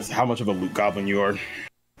realize how much of a Luke Goblin you are?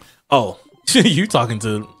 Oh, you talking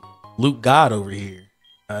to Luke God over here.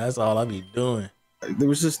 That's all I be doing. There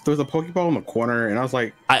was a Pokeball in the corner, and I was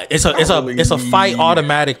like, it's a fight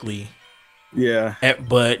automatically. Yeah.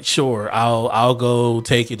 But sure, I'll go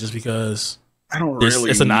take it just because I don't really.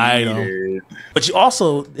 It's an item, it. but you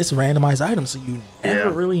also it's randomized item, so you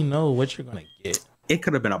never really know what you're gonna get. It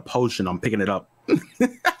could have been a potion. I'm picking it up.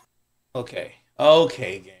 Okay,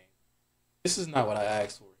 game. This is not what I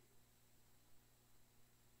asked for.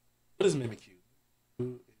 What is Mimikyu?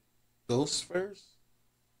 Ghost first?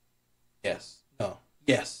 Yes. No.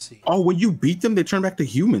 Yes. See. Oh, when you beat them, they turn back to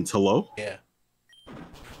humans. Hello? Yeah.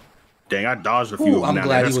 Dang, I dodged a few of them. I'm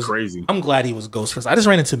glad That's he was crazy. I'm glad he was Ghost first. I just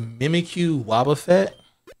ran into Mimikyu Wobbuffet.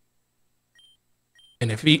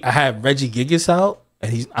 And if I had Regigigas out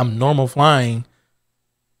and I'm normal flying,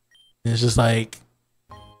 and it's just like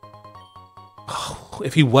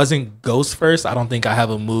if he wasn't Ghost first, I don't think I have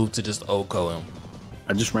a move to just Oko him.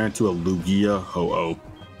 I just ran into a Lugia Ho-Oh.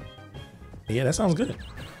 Yeah, that sounds good.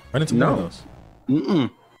 Run into one of those.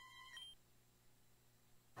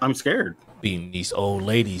 I'm scared. Beating these old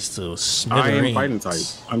ladies to smithereens. I am fighting type.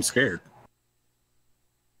 I'm scared.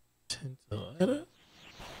 Okay.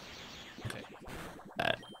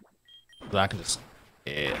 So I can just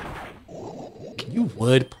You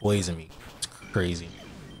would poison me. It's crazy.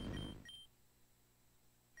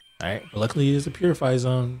 Alright, but luckily it's a purify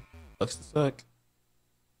zone. Sucks to suck.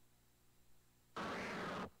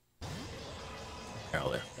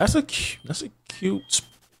 That's a cute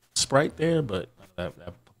sprite there, but that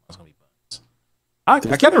Pokemon's gonna be buns. I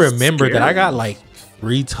gotta remember that I got like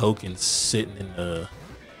 3 tokens sitting in the.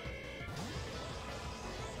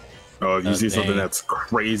 Oh, if you see something that's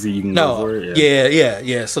crazy, you can go for it.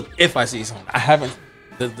 Yeah. So if I see something, I haven't.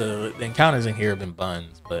 The encounters in here have been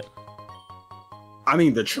buns, but. I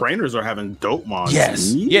mean, the trainers are having dope mons.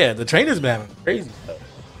 Yes. Yeah, the trainers been having crazy stuff.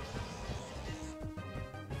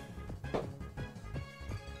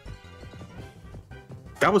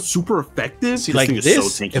 That was super effective. See, like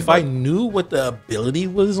this, so if I knew what the ability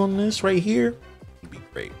was on this right here, it'd be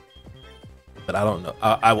great. But I don't know.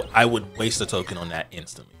 I would waste a token on that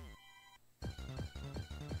instantly.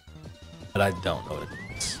 But I don't know what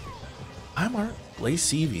it is. I'm our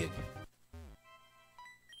Blacevia.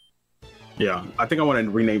 Yeah, I think I want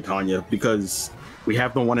to rename Tanya because we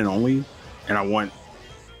have the one and only, and I want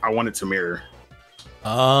it to mirror.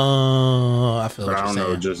 Oh, I feel. But I don't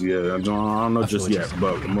know just yet. I don't know just yet,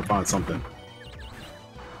 but I'm gonna find something.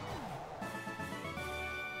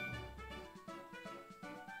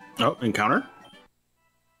 Oh, encounter.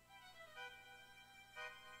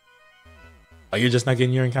 Oh, you're just not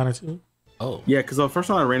getting your encounter too? Oh, yeah, because the first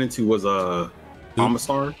one I ran into was a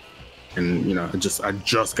Amistar, and you know, I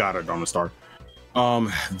just got a Amistar.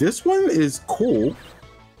 This one is cool.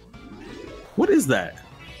 What is that?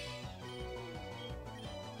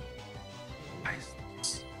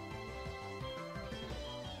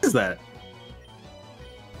 What is that?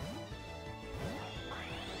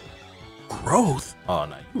 Growth? Oh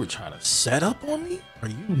no, you were trying to set up on me? Are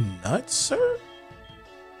you nuts, sir?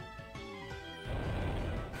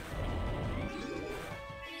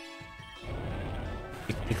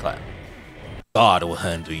 Be clap. God will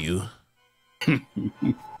handle you.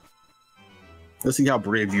 Let's see how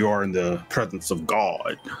brave you are in the presence of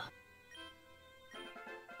God.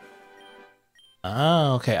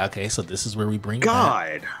 Oh, okay. So this is where we bring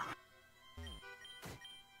God.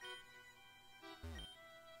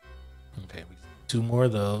 Okay, we 2 more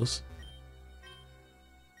of those.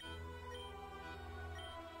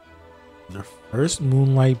 The first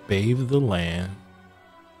moonlight bathed the land.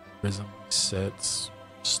 Prism sets,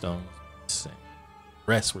 stones, sand.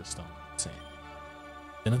 Rest where stones and sand.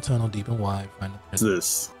 In a tunnel deep and wide, find the prism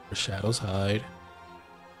where shadows hide.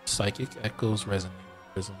 Psychic echoes resonate.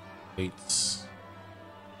 Prism waits.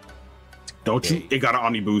 Don't you? It got an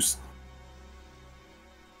Omni boost.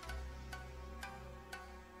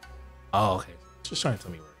 Oh, okay. Just trying to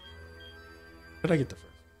tell me where did I get the first?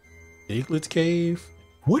 Diglett Cave.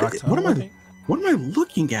 What am I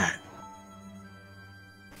looking at?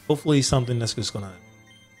 Hopefully something that's just gonna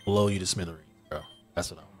blow you to smithereens, bro.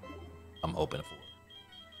 That's what I'm hoping for.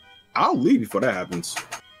 I'll leave before that happens.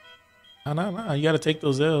 No. You gotta take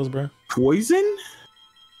those L's, bro. Poison?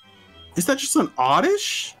 Is that just an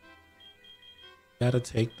oddish? Gotta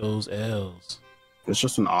take those L's. It's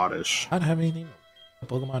just an oddish. I don't have anything to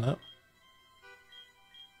Pokemon up.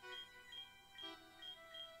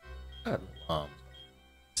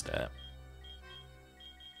 Stab.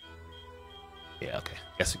 Yeah, okay.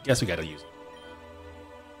 Guess we gotta use it.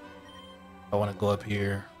 I wanna go up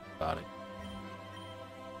here. Got it.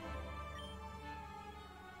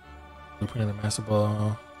 Blueprint of the Master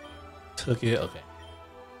Ball. Took it. Okay.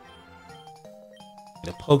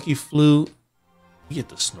 The Poke Flute. We get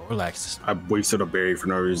the Snorlax. I wasted a berry for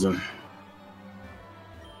no reason.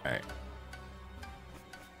 Alright.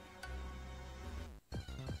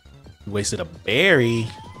 You wasted a berry.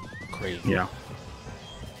 Crazy. Yeah.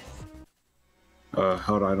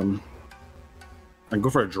 Held item. I can go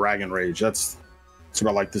for a Dragon Rage. That's what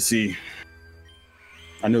I like to see.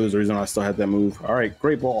 I knew there's a reason I still had that move. All right,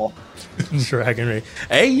 great ball. Dragon Rage.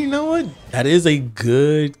 Hey, you know what? That is a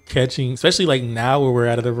good catching, especially like now where we're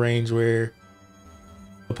out of the range where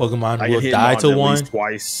the Pokemon will die to one.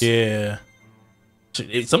 Twice. Yeah.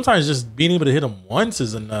 Sometimes just being able to hit them once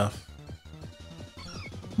is enough.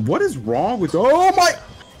 What is wrong with? Oh my!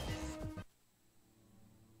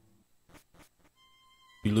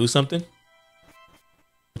 You lose something?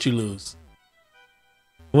 What you lose?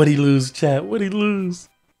 What'd he lose, chat? What'd he lose?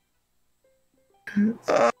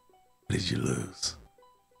 What did you lose?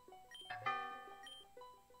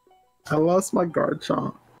 I lost my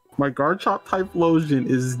Garchomp. My Garchomp type Lotion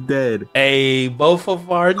is dead. Hey, both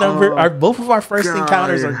of our both of our first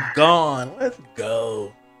encounters are gone. Let's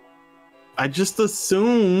go. I just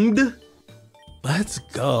assumed. Let's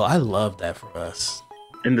go. I love that for us.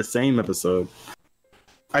 In the same episode.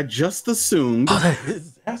 I just assumed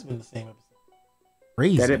that's been the same episode.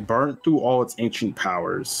 Crazy. That it burnt through all its ancient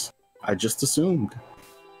powers. I just assumed.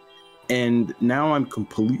 And now I'm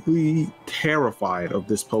completely terrified of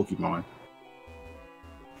this Pokemon.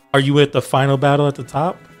 Are you at the final battle at the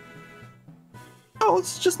top? Oh,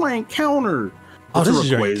 it's just my encounter. Oh, it's this is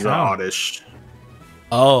your Rayquaza encounter. Oddish.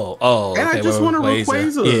 Oh. And okay, I just want a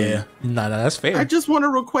Rayquaza. Yeah. No, that's fair. I just want a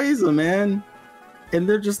Rayquaza, man. And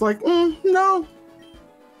they're just like, no.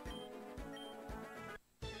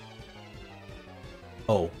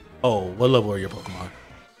 Oh, what level are your Pokemon?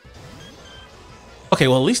 Okay,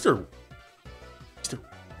 well, at least they're...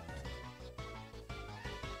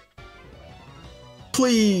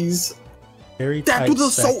 Please. Very that was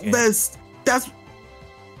Assault second. Vest. That's...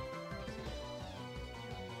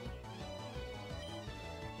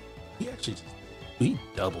 We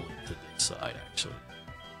double into this side, actually.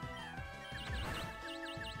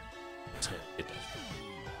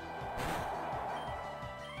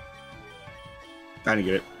 I didn't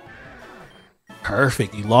get it.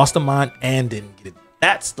 Perfect. You lost a mon and didn't get it.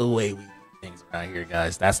 That's the way we do things around here,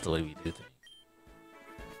 guys. That's the way we do things.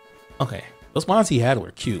 Okay. Those mons he had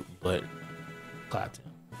were cute, but clapped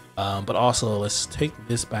him. But also, let's take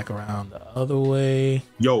this back around the other way.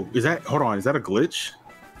 Yo, hold on, is that a glitch?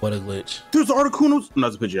 What a glitch. There's Articuno's. No,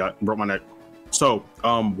 it's a Pidgeot. Broke my neck. So,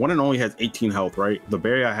 one and only has 18 health, right? The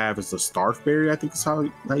berry I have is the Starf berry, I think is how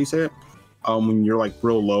you say it. When you're like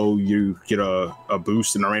real low, you get a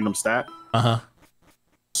boost in a random stat. Uh-huh.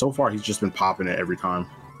 So far, he's just been popping it every time.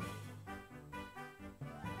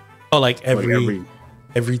 Oh, like every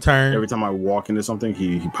turn? Every time I walk into something,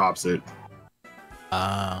 he pops it.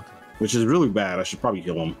 Okay. Which is really bad. I should probably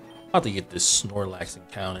heal him. I'm about to get this Snorlax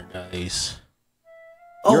encounter, guys.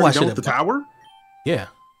 Oh, I should have the tower? Yeah.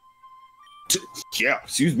 Yeah,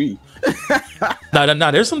 excuse me.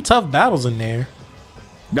 No, there's some tough battles in there.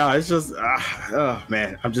 No, it's just,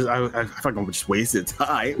 man, I feel like I'm just wasted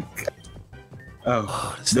time.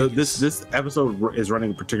 This episode is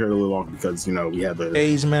running particularly long because we had the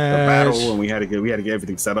battle and we had to get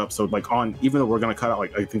everything set up. So like even though we're gonna cut out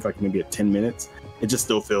like I think like maybe at 10 minutes, it just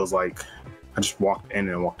still feels like I just walked in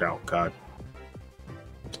and walked out. God,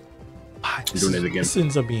 I'm doing it again. This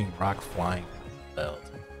ends up being rock flying belt.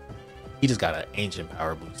 He just got an ancient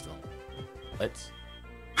power boost on. Let's.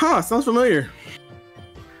 Huh? Sounds familiar.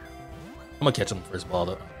 I'm gonna catch him first ball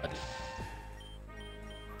though. I didn't.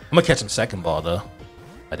 I'm gonna catch him second ball though.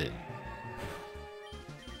 I didn't.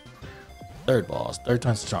 Third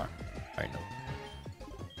time's the charm. All right,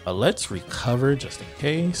 no. Let's recover just in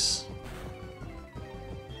case.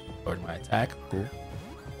 Lowered my attack. Cool.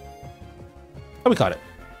 Oh, we caught it.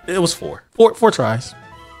 It was four tries.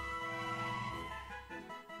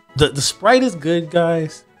 The sprite is good,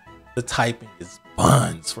 guys. The typing is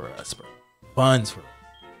buns for us, bro. Buns for us.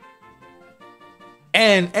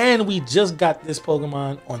 And we just got this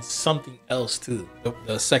Pokemon on something else too.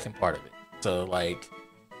 The second part of it. So like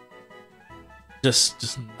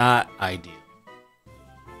just not ideal.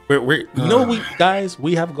 We guys,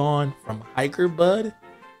 we have gone from Hiker Bud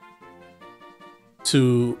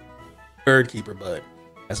to Birdkeeper Bud.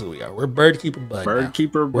 That's what we are. We're Birdkeeper Bud.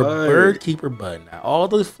 Birdkeeper Bud. We're Birdkeeper Bud now. All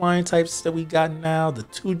the flying types that we got now, the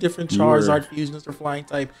 2 different Charizard fusions are flying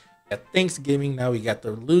type. At Thanksgiving, now we got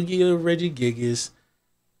the Lugia Regigigas.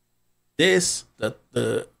 This,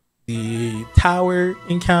 the tower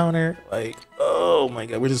encounter, like, oh my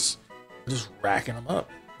god, we're just racking them up.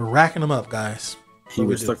 We're racking them up, guys. You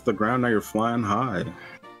were stuck to the ground, now you're flying high.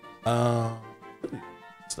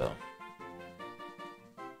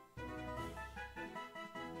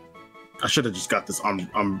 I should have just got this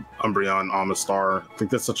Umbreon Amistar. I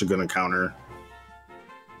think that's such a good encounter.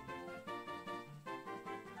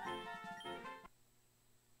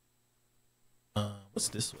 What's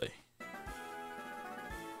this way?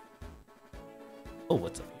 Oh,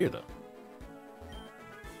 what's up here though?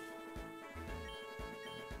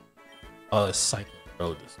 Oh, it's cycling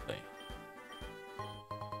road this way.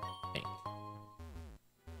 Dang.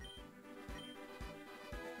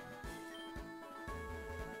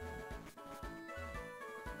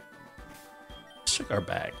 Let's check our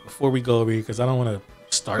bag before we go over here because I don't want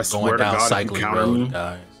to start going down cycling road,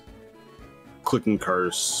 guys. Clicking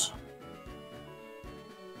curse.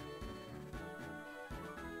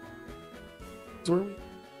 Where are we?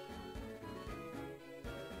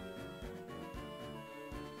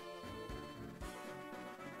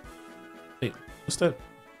 Wait, what's that?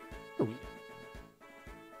 Where are we?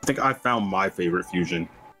 I think I found my favorite fusion.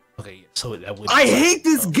 Okay, so that would. I hate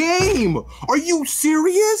this game. Are you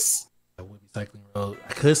serious? That would be cycling road.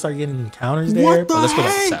 I could start getting encounters there, but let's go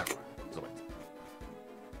back to Saffron.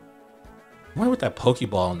 I wonder what that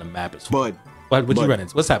Pokeball on the map is. But what you run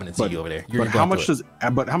into? What's happening to you over there? But how much does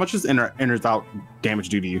enters out damage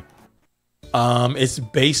do to you? It's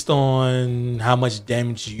based on how much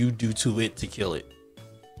damage you do to it to kill it.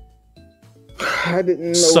 I didn't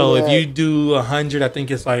know. So if you do 100, I think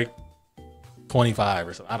it's like 25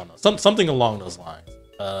 or something. I don't know. Something along those lines.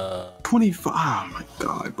 25. Oh my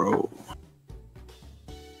god, bro.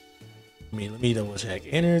 Let me double check.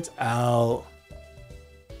 Enters out.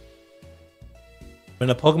 When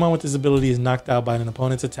a Pokemon with this ability is knocked out by an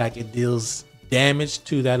opponent's attack, it deals damage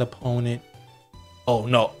to that opponent. Oh,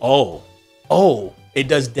 no. Oh, it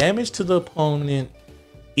does damage to the opponent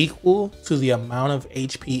equal to the amount of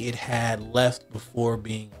HP it had left before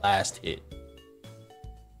being last hit.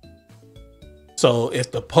 So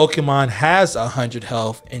if the Pokemon has 100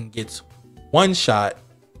 health and gets one shot,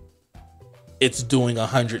 it's doing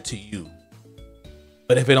 100 to you.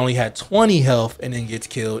 But if it only had 20 health and then gets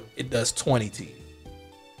killed, it does 20 to you.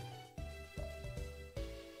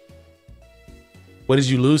 What did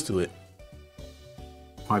you lose to it?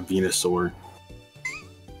 My Venusaur.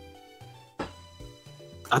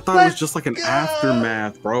 I thought it was just like an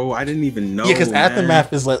aftermath, bro. I didn't even know. Yeah, because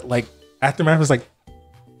aftermath is like 10%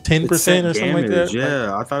 or something like that.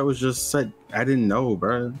 Yeah, I thought it was just set. I didn't know,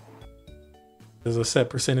 bro. There's a set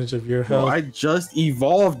percentage of your health. Bro, I just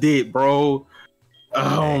evolved it, bro.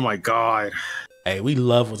 Oh my god. Hey, we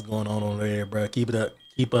love what's going on over there, bro. Keep it up.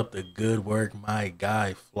 Keep up the good work, my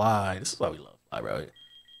guy. Fly. This is why we love Fly, bro.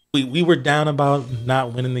 We were down about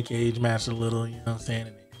not winning the cage match a little, you know what I'm saying?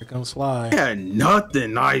 And here comes Fly. Yeah,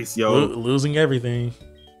 nothing nice, yo. Losing everything.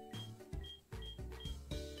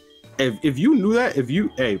 If you knew that,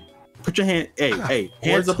 put your hand,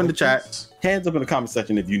 hands up in the chat, hands up in the comment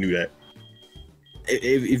section if you knew that.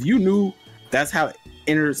 If you knew that's how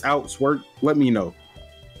enters outs work, let me know.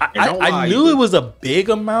 I knew it was a big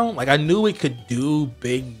amount. Like I knew it could do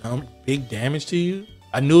big damage to you.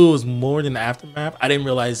 I knew it was more than the aftermath. I didn't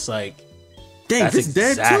realize like dang, that's it's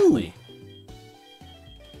exactly dead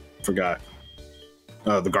too. Forgot.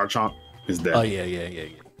 The Garchomp is dead. Oh yeah.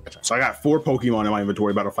 So I got 4 Pokemon in my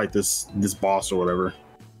inventory about to fight this boss or whatever.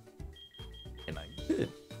 And I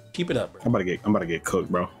did. Keep it up, bro. I'm about to get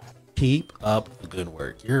cooked, bro. Keep up the good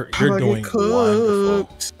work. You're doing wonderful.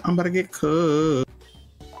 I'm about to get cooked.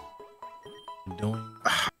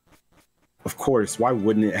 Of course, why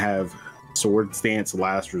wouldn't it have Sword Stance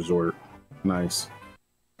Last Resort? Nice.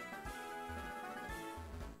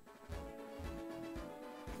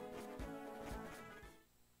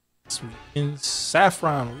 Sweet in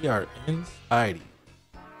Saffron, we are inside you.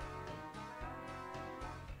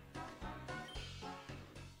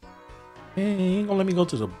 Hey, you ain't gonna let me go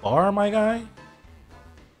to the bar, my guy?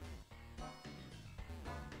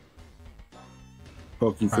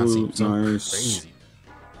 Pokeflute, nice. Crazy.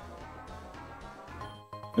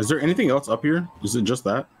 Is there anything else up here? Is it just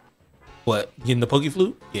that? What? Getting the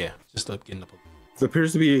Pokeflute? Yeah, just up getting the Pokeflute. There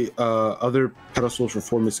appears to be other pedestals for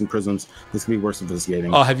 4 missing prisms. This could be worse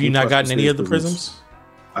investigating. Oh, have you not gotten any of the prisms?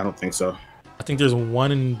 I don't think so. I think there's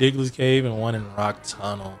one in Digley's Cave and one in Rock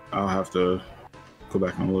Tunnel. I'll have to go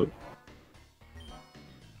back and look.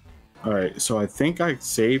 All right, so I think I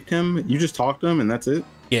saved him. You just talked to him and that's it?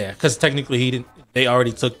 Yeah, because technically he didn't. They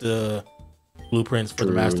already took the blueprints for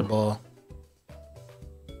the Master Ball.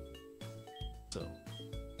 So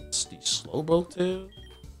it's the Slowbro too.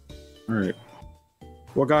 All right.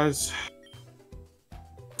 Well, guys,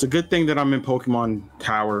 it's a good thing that I'm in Pokemon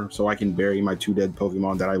Tower so I can bury my 2 dead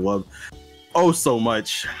Pokemon that I love oh so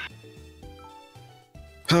much.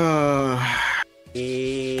 Where's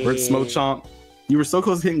Smokechomp? You were so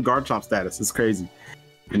close to hitting Garchomp status. It's crazy.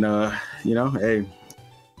 And you know, hey,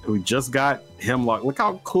 we just got Hemlock. Look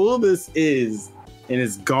how cool this is. And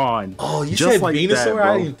it's gone. Oh, you just said like Venusaur?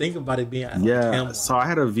 I didn't even think about it being So I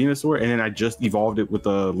had a Venusaur and then I just evolved it with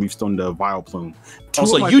a Leafstone to Vileplume.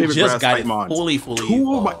 So you just got it fully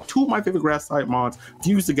two of my favorite grass type mons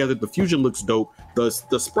fused together. The fusion looks dope. The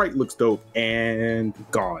sprite looks dope and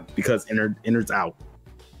gone because Ennard's out.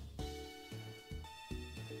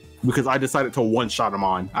 Because I decided to one-shot him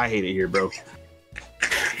on. I hate it here, bro.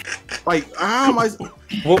 Like, how am I?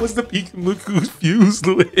 What was the Pikachu fused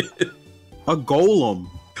with? A Golem.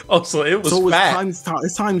 Oh, so it was fat.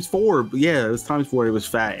 It's times 4. Yeah, it was times 4. It was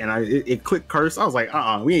fat, and it clicked curse. I was like,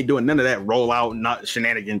 we ain't doing none of that rollout, not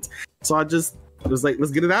shenanigans. So I just was like,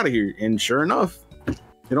 let's get it out of here. And sure enough, it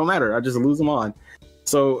don't matter. I just lose them on.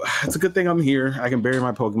 So it's a good thing I'm here. I can bury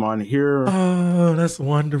my Pokemon here. Oh, that's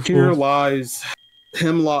wonderful. Here lies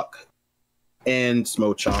Hemlock and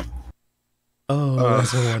Smochomp. Oh,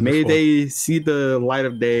 that's wonderful. May they see the light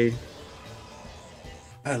of day.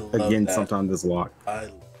 I love again that. sometime this lock.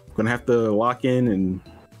 Gonna have to lock in and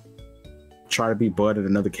try to beat Bud at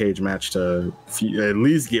another cage match to at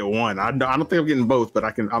least get one. I don't think I'm getting both, but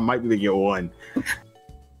I might be able to get one.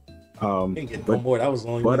 Didn't get no more. That was the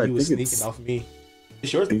only one you was sneaking off me.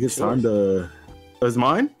 It's yours. I think it's time to. Is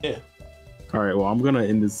mine? Yeah. All right. Well, I'm gonna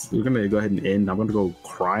end this. We're gonna go ahead and end. I'm gonna go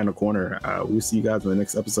cry in a corner. We'll see you guys in the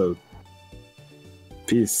next episode.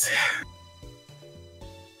 Peace.